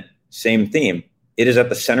again, same theme. It is at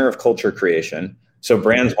the center of culture creation. So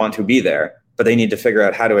brands want to be there, but they need to figure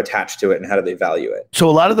out how to attach to it and how do they value it. So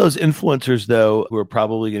a lot of those influencers, though, who are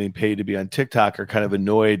probably getting paid to be on TikTok are kind of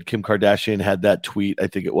annoyed. Kim Kardashian had that tweet, I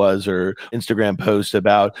think it was, or Instagram post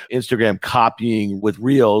about Instagram copying with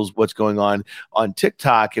Reels what's going on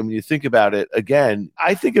TikTok. And when you think about it, again,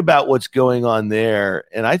 I think about what's going on there,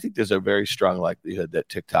 and I think there's a very strong likelihood that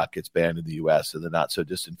TikTok gets banned in the U.S. in the not so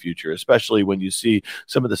distant future, especially when you see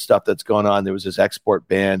some of the stuff that's going on. There was this export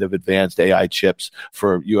ban of advanced AI chips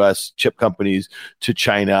for U.S. chip companies to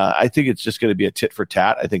China. I think it's just going to be a tit for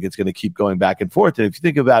tat. I think it's going to keep going back and forth. And if you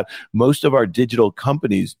think about most of our digital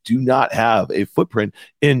companies do not have a footprint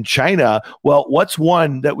in China. Well, what's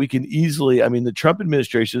one that we can easily, I mean, the Trump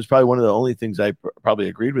administration is probably one of the only things I probably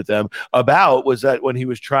agreed with them about was that when he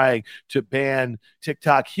was trying to ban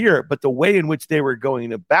TikTok here, but the way in which they were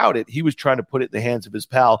going about it, he was trying to put it in the hands of his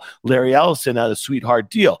pal, Larry Ellison, on a sweetheart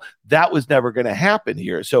deal. That was never going to happen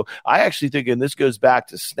here. So I actually think, and this goes back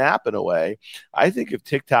to Snap in a way, I think if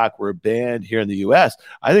TikTok were banned here in the US,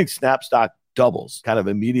 I think Snap stock doubles kind of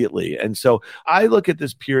immediately. And so I look at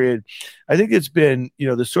this period, I think it's been,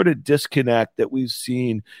 the sort of disconnect that we've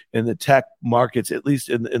seen in the tech markets, at least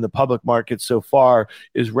in the public markets so far,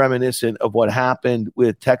 is reminiscent of what happened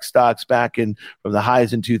with tech stocks back in from the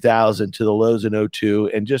highs in 2000 to the lows in 2002.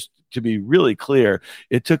 And just to be really clear,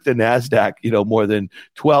 it took the NASDAQ, more than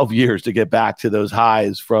 12 years to get back to those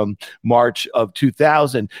highs from March of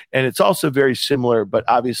 2000. And it's also very similar, but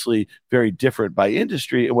obviously very different by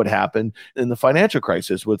industry and what happened in the financial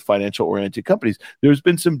crisis with financial oriented companies. There's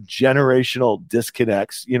been some generational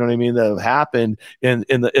disconnects, that have happened in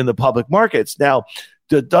the public markets. Now,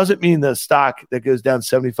 that doesn't mean the stock that goes down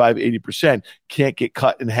 75, 80% can't get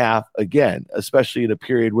cut in half again, especially in a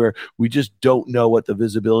period where we just don't know what the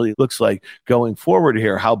visibility looks like going forward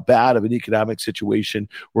here, how bad of an economic situation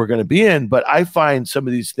we're going to be in. But I find some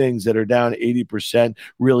of these things that are down 80%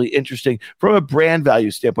 really interesting from a brand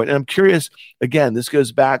value standpoint. And I'm curious, again, this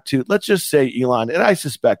goes back to, let's just say Elon, and I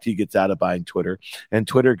suspect he gets out of buying Twitter, and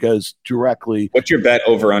Twitter goes directly. What's your bet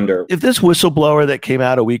over under? If this whistleblower that came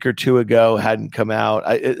out a week or two ago hadn't come out,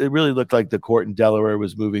 it really looked like the court in Delaware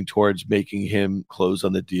was moving towards making him close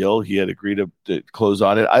on the deal. He had agreed to close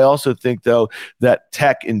on it. I also think, though, that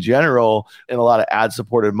tech in general and a lot of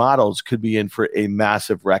ad-supported models could be in for a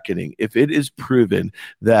massive reckoning. If it is proven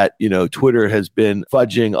that, Twitter has been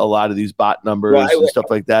fudging a lot of these bot numbers and stuff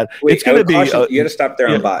like that, it's going to be... you got to stop there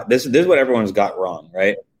on bot. This is what everyone's got wrong,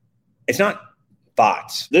 right? It's not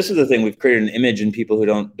bots. This is the thing. We've created an image in people who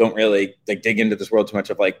don't really dig into this world too much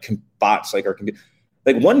of bots,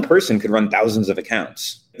 like one person could run thousands of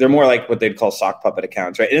accounts. They're more like what they'd call sock puppet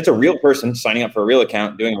accounts, right? And it's a real person signing up for a real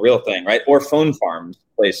account, doing a real thing, right? Or phone farms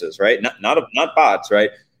places, right? Not bots, right?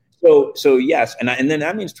 So yes, and then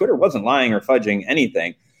that means Twitter wasn't lying or fudging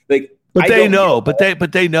anything. But they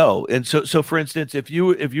know. And so for instance, if you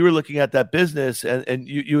were looking at that business and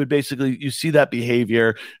you would basically, you see that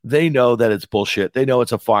behavior, they know that it's bullshit. They know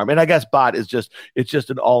it's a farm. And I guess bot is just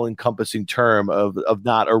an all-encompassing term of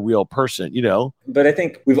not a real person, But I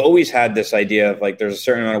think we've always had this idea of there's a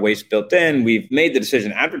certain amount of waste built in. We've made the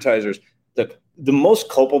decision, advertisers, the most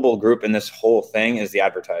culpable group in this whole thing is the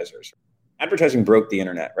advertisers. Advertising broke the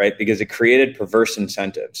internet, right? Because it created perverse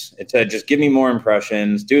incentives. It said, just give me more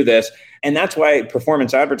impressions, do this. And that's why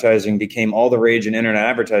performance advertising became all the rage in internet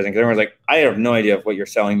advertising. Because everyone's like, I have no idea if what you're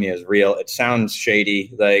selling me is real. It sounds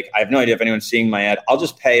shady. I have no idea if anyone's seeing my ad. I'll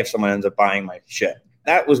just pay if someone ends up buying my shit.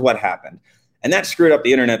 That was what happened. And that screwed up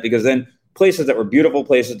the internet because then places that were beautiful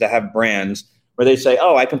places to have brands where they say,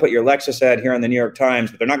 oh, I can put your Lexus ad here on the New York Times,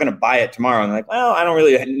 but they're not going to buy it tomorrow. And they're like, well, I don't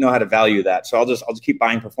really know how to value that. So I'll just keep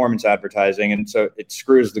buying performance advertising. And so it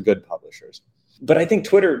screws the good publishers. But I think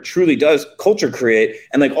Twitter truly does culture create.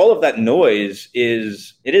 And like all of that noise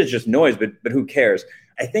it is just noise, but who cares?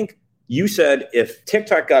 I think you said if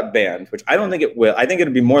TikTok got banned, which I don't think it will, I think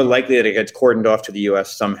it'd be more likely that it gets cordoned off to the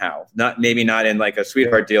US somehow. Maybe not in like a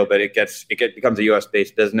sweetheart deal, but it becomes a US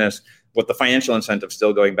based business with the financial incentive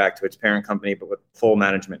still going back to its parent company, but with full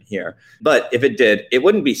management here. But if it did, it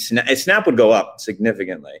wouldn't be Snap would go up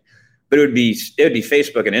significantly, but it would be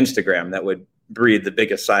Facebook and Instagram that would breathe the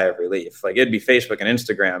biggest sigh of relief. Like it'd be Facebook and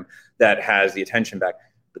Instagram that has the attention back.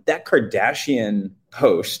 But that Kardashian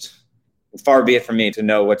post, far be it from me to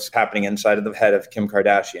know what's happening inside of the head of Kim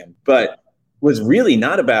Kardashian, but was really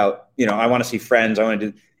not about, I want to see friends.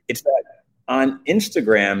 It's that on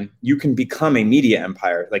Instagram, you can become a media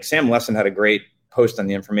empire. Like Sam Lessin had a great post on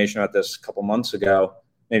The Information about this a couple months ago,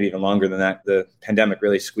 maybe even longer than that. The pandemic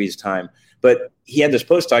really squeezed time. But he had this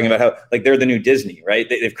post talking about how like they're the new Disney, right?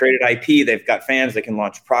 They've created IP, they've got fans, they can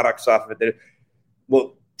launch products off of it.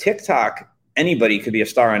 Well, TikTok, anybody could be a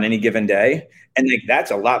star on any given day. And like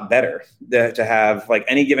that's a lot better to have like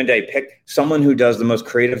any given day, pick someone who does the most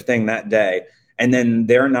creative thing that day. And then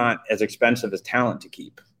they're not as expensive as talent to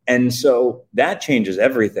keep. And so that changes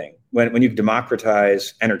everything when you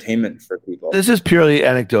democratize entertainment for people. This is purely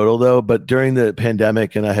anecdotal, though, but during the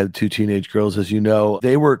pandemic, and I had 2 teenage girls, as you know,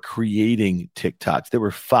 they were creating TikToks. They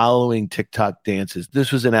were following TikTok dances.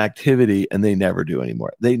 This was an activity, and they never do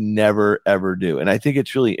anymore. They never, ever do. And I think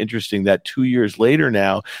it's really interesting that 2 years later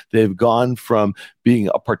now, they've gone from being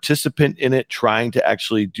a participant in it, trying to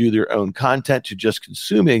actually do their own content to just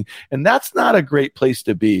consuming. And that's not a great place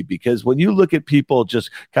to be, because when you look at people just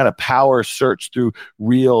kind of power search through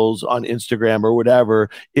reels on Instagram or whatever,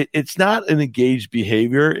 it's not an engaged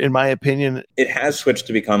behavior, in my opinion. It has switched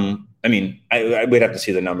to become, I would have to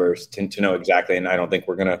see the numbers to know exactly. And I don't think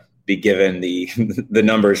we're going to be given the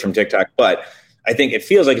numbers from TikTok, but I think it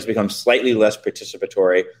feels like it's become slightly less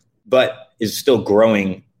participatory, but is still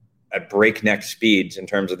growing at breakneck speeds in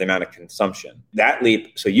terms of the amount of consumption. That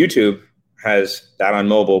leap, so YouTube has that on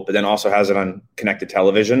mobile, but then also has it on connected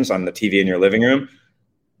televisions on the TV in your living room.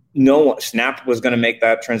 Snap was going to make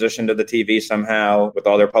that transition to the TV somehow with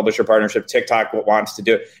all their publisher partnerships. TikTok wants to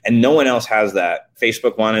do it, and no one else has that.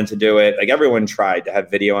 Facebook wanted to do it. Like everyone tried to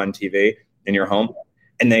have video on TV in your home,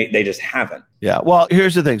 and they just haven't. Yeah. Well,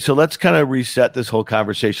 here's the thing. So let's kind of reset this whole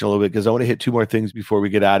conversation a little bit, because I want to hit 2 more things before we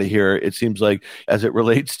get out of here. It seems like as it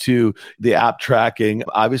relates to the app tracking,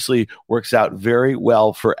 obviously works out very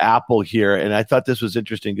well for Apple here. And I thought this was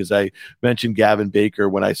interesting because I mentioned Gavin Baker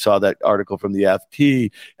when I saw that article from the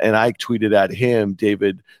FT, and I tweeted at him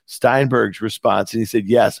David Steinberg's response. And he said,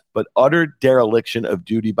 yes, but utter dereliction of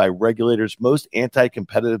duty by regulators, most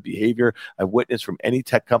anti-competitive behavior I've witnessed from any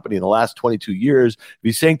tech company in the last 22 years. If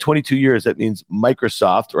he's saying 22 years, that means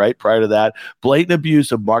Microsoft, right? Prior to that, blatant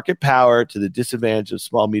abuse of market power to the disadvantage of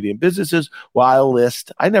small, medium businesses,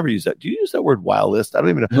 whilst, I never use that. Do you use that word whilst? I don't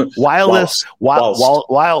even know.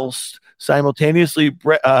 Whilst simultaneously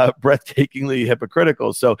breathtakingly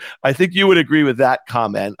hypocritical. So I think you would agree with that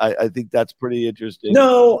comment. I think that's pretty interesting.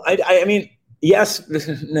 No, I mean, yes.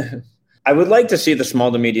 I would like to see the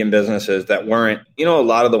small to medium businesses that weren't, a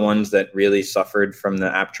lot of the ones that really suffered from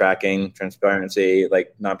the app tracking, transparency,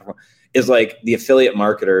 like is like the affiliate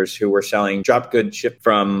marketers who were selling drop good ship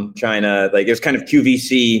from China. Like it was kind of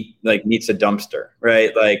QVC, like meets a dumpster,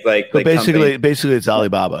 right? Like basically it's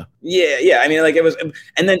Alibaba. Yeah. I mean, like it was,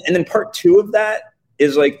 and then part 2 of that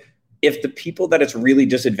is like, if the people that it's really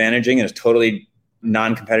disadvantaging and is totally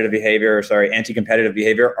anti-competitive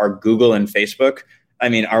behavior are Google and Facebook. I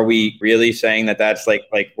mean, are we really saying that that's like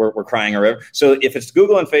we're crying a river? So if it's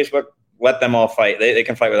Google and Facebook, let them all fight. They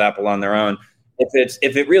can fight with Apple on their own.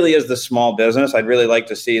 If it really is the small business, I'd really like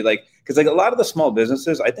to see because a lot of the small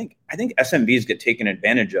businesses, I think SMBs get taken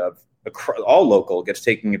advantage of. All local gets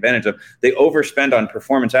taken advantage of. They overspend on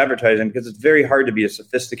performance advertising because it's very hard to be a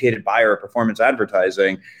sophisticated buyer of performance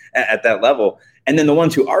advertising at that level. And then the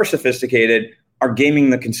ones who are sophisticated are gaming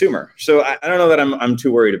the consumer. So I don't know that I'm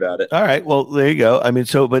too worried about it. All right. Well, there you go. I mean,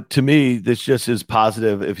 but to me, this just is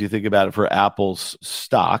positive if you think about it for Apple's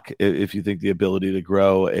stock, if you think the ability to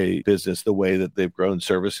grow a business the way that they've grown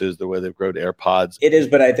services, the way they've grown AirPods. It is,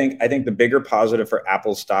 but I think the bigger positive for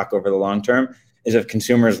Apple's stock over the long term is if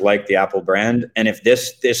consumers like the Apple brand. And if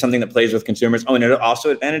this is something that plays with consumers, and it also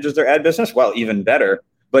advantages their ad business, well, even better.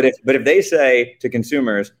 But if they say to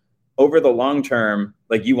consumers, over the long term,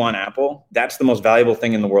 like you want Apple, that's the most valuable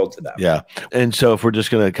thing in the world to them. Yeah. And so if we're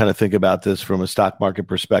just going to kind of think about this from a stock market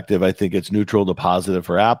perspective, I think it's neutral to positive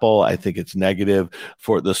for Apple. I think it's negative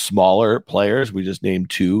for the smaller players. We just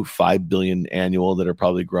named 5 billion annual that are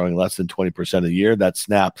probably growing less than 20% a year. That's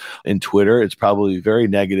Snap and Twitter. It's probably very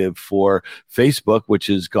negative for Facebook, which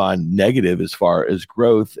has gone negative as far as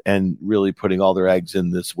growth and really putting all their eggs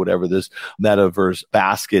in this, whatever this metaverse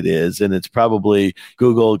basket is. And it's probably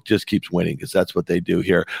Google just keeps winning because that's what they do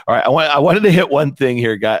here. All right. I wanted to hit one thing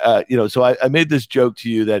here, guy. So I made this joke to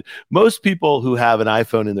you that most people who have an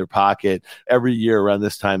iPhone in their pocket every year around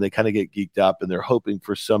this time, they kind of get geeked up and they're hoping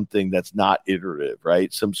for something that's not iterative,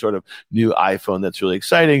 right? Some sort of new iPhone that's really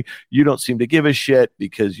exciting. You don't seem to give a shit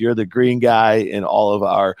because you're the green guy in all of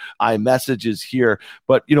our iMessages here.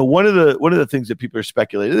 But, one of the things that people are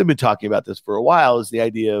speculating, they've been talking about this for a while, is the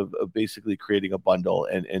idea of basically creating a bundle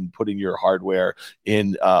and putting your hardware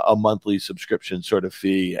in a monthly subscription sort of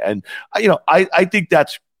fee. And, I think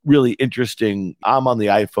that's really interesting. I'm on the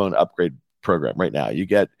iPhone upgrade program right now.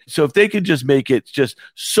 So if they could just make it just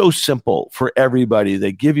so simple for everybody,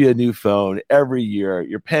 they give you a new phone every year,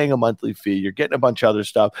 you're paying a monthly fee, you're getting a bunch of other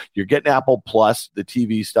stuff, you're getting Apple Plus, the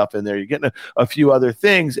TV stuff in there, you're getting a few other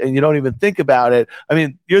things, and you don't even think about it. I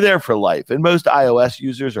mean, you're there for life, and most iOS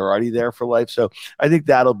users are already there for life. So I think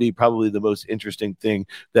that'll be probably the most interesting thing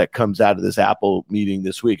that comes out of this Apple meeting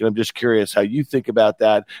this week. And I'm just curious how you think about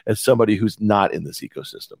that as somebody who's not in this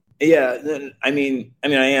ecosystem. Yeah, I mean, I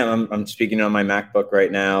am. I'm speaking on my MacBook right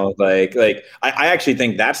now. I actually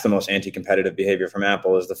think that's the most anti-competitive behavior from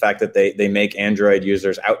Apple, is the fact that they make Android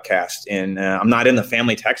users outcast. And I'm not in the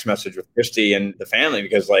family text message with Christy and the family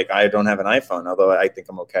because I don't have an iPhone, although I think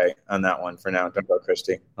I'm okay on that one for now. Don't go,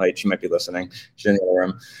 Christy. She might be listening. She's in the other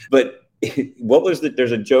room. But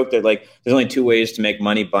there's a joke that there's only two ways to make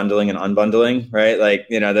money: bundling and unbundling, right?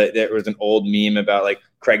 There was an old meme about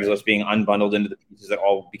Craigslist being unbundled into the pieces that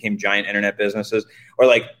all became giant internet businesses. Or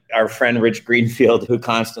our friend Rich Greenfield, who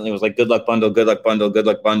constantly was good luck bundle, good luck bundle, good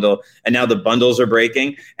luck bundle. And now the bundles are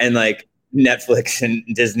breaking, and Netflix and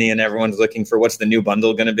Disney and everyone's looking for what's the new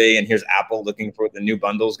bundle going to be. And here's Apple looking for what the new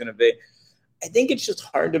bundle is going to be. I think it's just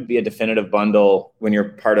hard to be a definitive bundle when you're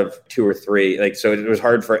part of two or three. So it was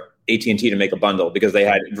hard for AT&T to make a bundle because they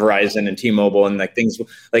had Verizon and T-Mobile and things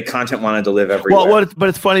content wanted to live everywhere. Well, but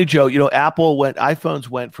it's funny, Joe, iPhones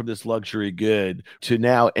went from this luxury good to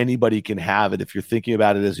now anybody can have it if you're thinking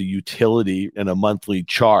about it as a utility and a monthly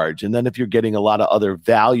charge. And then if you're getting a lot of other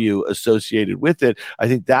value associated with it, I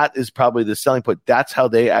think that is probably the selling point. That's how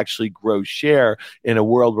they actually grow share in a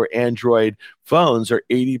world where Android phones are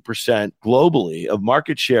 80% globally of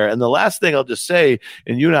market share. And the last thing I'll just say,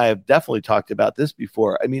 and you and I have definitely talked about this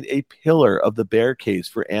before, I mean, a pillar of the bear case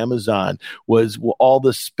for Amazon was all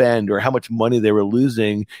the spend or how much money they were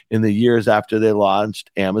losing in the years after they launched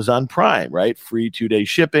Amazon Prime, right? Free 2-day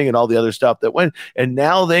shipping and all the other stuff that went. And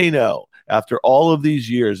now they know, after all of these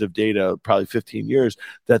years of data, probably 15 years,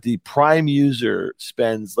 that the Prime user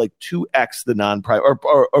spends 2x the non-Prime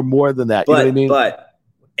or more than that. You know what I mean? But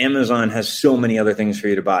Amazon has so many other things for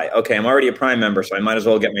you to buy. Okay, I'm already a Prime member, so I might as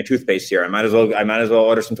well get my toothpaste here. I might as well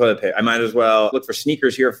order some toilet paper. I might as well look for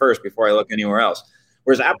sneakers here first before I look anywhere else.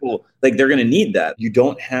 Whereas Apple, they're going to need that. You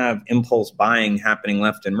don't have impulse buying happening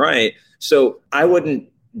left and right. So I wouldn't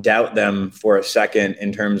doubt them for a second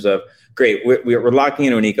in terms of, great, we're locking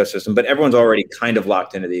into an ecosystem, but everyone's already kind of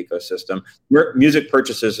locked into the ecosystem. Music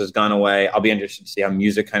purchases has gone away. I'll be interested to see how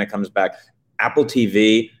music kind of comes back. Apple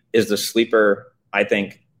TV is the sleeper, I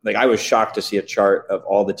think. I was shocked to see a chart of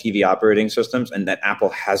all the TV operating systems and that Apple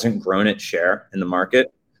hasn't grown its share in the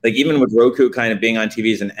market. Even with Roku kind of being on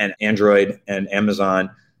TVs and Android and Amazon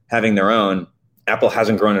having their own, Apple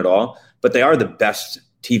hasn't grown at all, but they are the best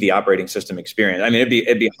TV operating system experience. I mean,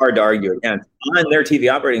 it'd be hard to argue against. On their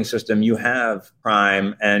TV operating system, you have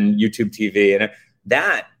Prime and YouTube TV, and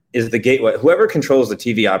that is the gateway. Whoever controls the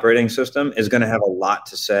TV operating system is going to have a lot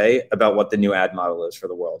to say about what the new ad model is for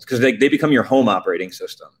the world, because they become your home operating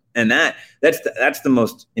system. And that's the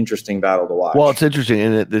most interesting battle to watch. Well, it's interesting.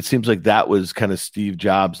 And it seems like that was kind of Steve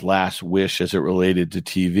Jobs' last wish as it related to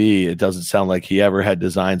TV. It doesn't sound like he ever had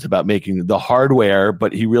designs about making the hardware,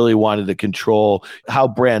 but he really wanted to control how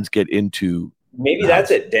brands get into. Maybe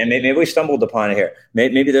that's it, Dan. Maybe we stumbled upon it here.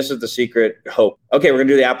 Maybe this is the secret hope. Okay, we're going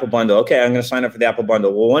to do the Apple bundle. Okay, I'm going to sign up for the Apple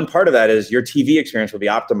bundle. Well, one part of that is your TV experience will be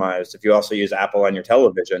optimized if you also use Apple on your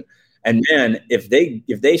television. And then if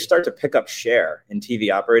they start to pick up share in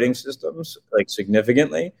TV operating systems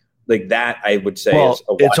significantly, like that, I would say, well, is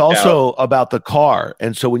a it's also out. about the car.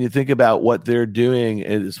 And so when you think about what they're doing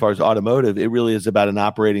as far as automotive, it really is about an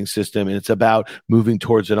operating system. And it's about moving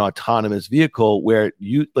towards an autonomous vehicle where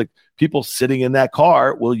people sitting in that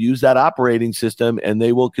car will use that operating system and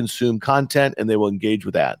they will consume content and they will engage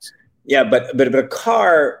with ads. Yeah, but a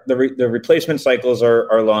car, the replacement cycles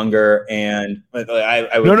are longer, and I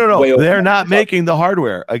would no. They're not making the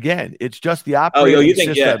hardware. Again, it's just the operating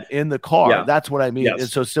system in the car. Yeah. That's what I mean. Yes.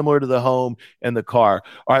 It's so similar to the home and the car.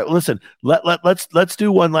 All right, listen. Let's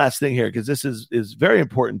do one last thing here because this is very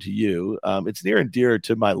important to you. It's near and dear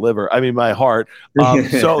to my my heart.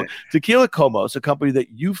 So Tequila Komos, a company that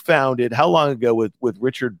you founded, how long ago with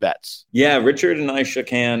Richard Betts? Yeah, Richard and I shook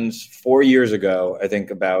hands 4 years ago. I think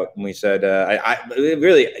about when we said,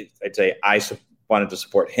 I'd say I wanted to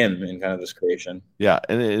support him in kind of this creation. Yeah,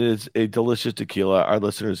 and it is a delicious tequila. Our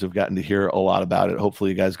listeners have gotten to hear a lot about it. Hopefully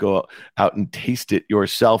you guys go out and taste it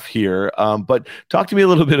yourself here. But talk to me a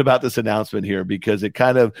little bit about this announcement here, because it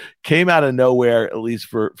kind of came out of nowhere, at least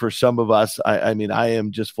for some of us. I mean, I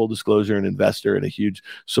am just full disclosure an investor and a huge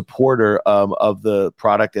supporter of the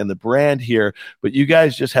product and the brand here. But you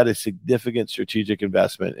guys just had a significant strategic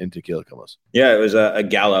investment in Tequila Komos. Yeah, it was a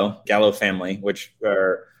Gallo family, which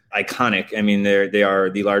are iconic. I mean, they are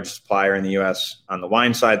the largest supplier in the U.S. on the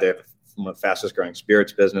wine side. They have one of the fastest growing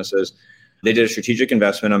spirits businesses. They did a strategic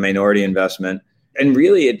investment, a minority investment. And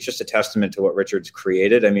really, it's just a testament to what Richard's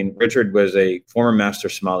created. I mean, Richard was a former master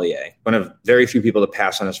sommelier, one of very few people to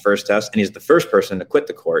pass on his first test. And he's the first person to quit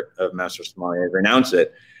the court of master sommelier, renounce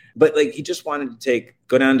it. But he just wanted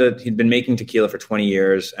to he'd been making tequila for 20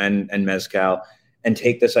 years and mezcal, and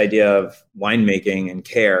take this idea of winemaking and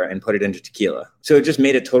care and put it into tequila. So it just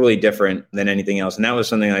made it totally different than anything else. And that was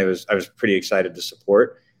something I was pretty excited to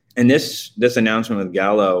support. And this announcement with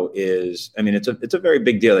Gallo it's a very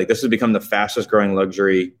big deal. This has become the fastest growing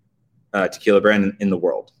luxury tequila brand in the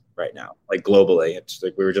world right now, globally. It's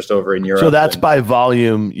we were just over in Europe. So that's by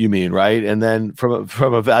volume, you mean, right? And then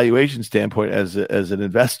from a valuation standpoint, as an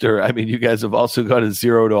investor, I mean, you guys have also gone to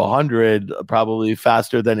 0 to 100 probably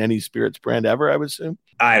faster than any spirits brand ever, I would assume.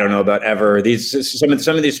 I don't know about ever.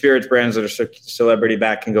 Some of these spirits brands that are celebrity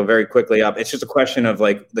backed can go very quickly up. It's just a question of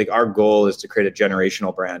our goal is to create a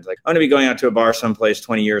generational brand. I'm going to be going out to a bar someplace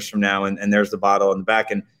 20 years from now, and there's the bottle in the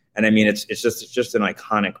back, and I mean it's just an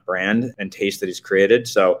iconic brand and taste that he's created.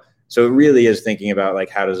 So it really is thinking about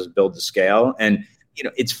how does this build to scale, and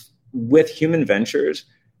it's with Human Ventures.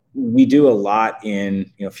 We do a lot in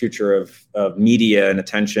future of media and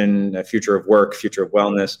attention, future of work, future of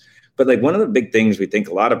wellness. But one of the big things we think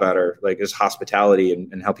a lot about are is hospitality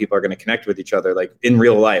and how people are going to connect with each other, in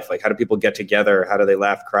real life. How do people get together? How do they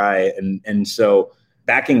laugh, cry? And so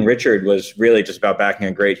backing Richard was really just about backing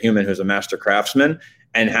a great human who's a master craftsman.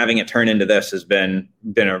 And having it turn into this has been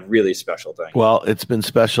a really special thing. Well, it's been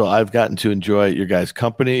special. I've gotten to enjoy your guys'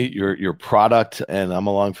 company, your product, and I'm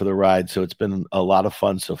along for the ride. So it's been a lot of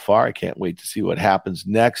fun so far. I can't wait to see what happens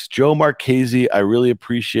next. Joe Marchese, I really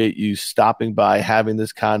appreciate you stopping by, having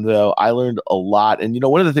this convo. I learned a lot. And,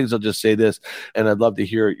 one of the things, I'll just say this, and I'd love to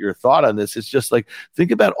hear your thought on this. It's just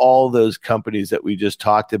think about all those companies that we just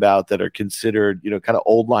talked about that are considered, kind of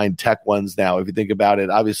old line tech ones now. If you think about it,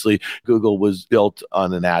 obviously Google was built on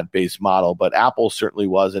an ad-based model, but Apple certainly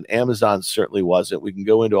wasn't. Amazon certainly wasn't. We can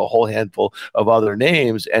go into a whole handful of other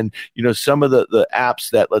names, and some of the apps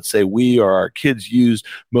that, let's say, we or our kids use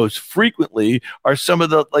most frequently are some of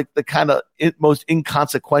the kind of most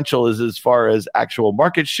inconsequential as far as actual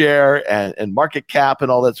market share and market cap and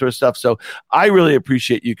all that sort of stuff. So I really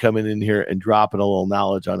appreciate you coming in here and dropping a little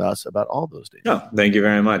knowledge on us about all those things. No, thank you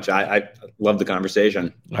very much. I love the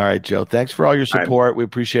conversation. All right, Joe. Thanks for all your support. All right. We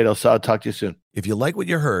appreciate it. I'll talk to you soon. If you like what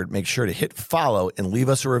you heard, make sure to hit follow and leave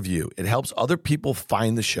us a review. It helps other people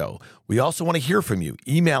find the show. We also want to hear from you.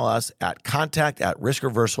 Email us at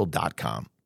contact@riskreversal.com.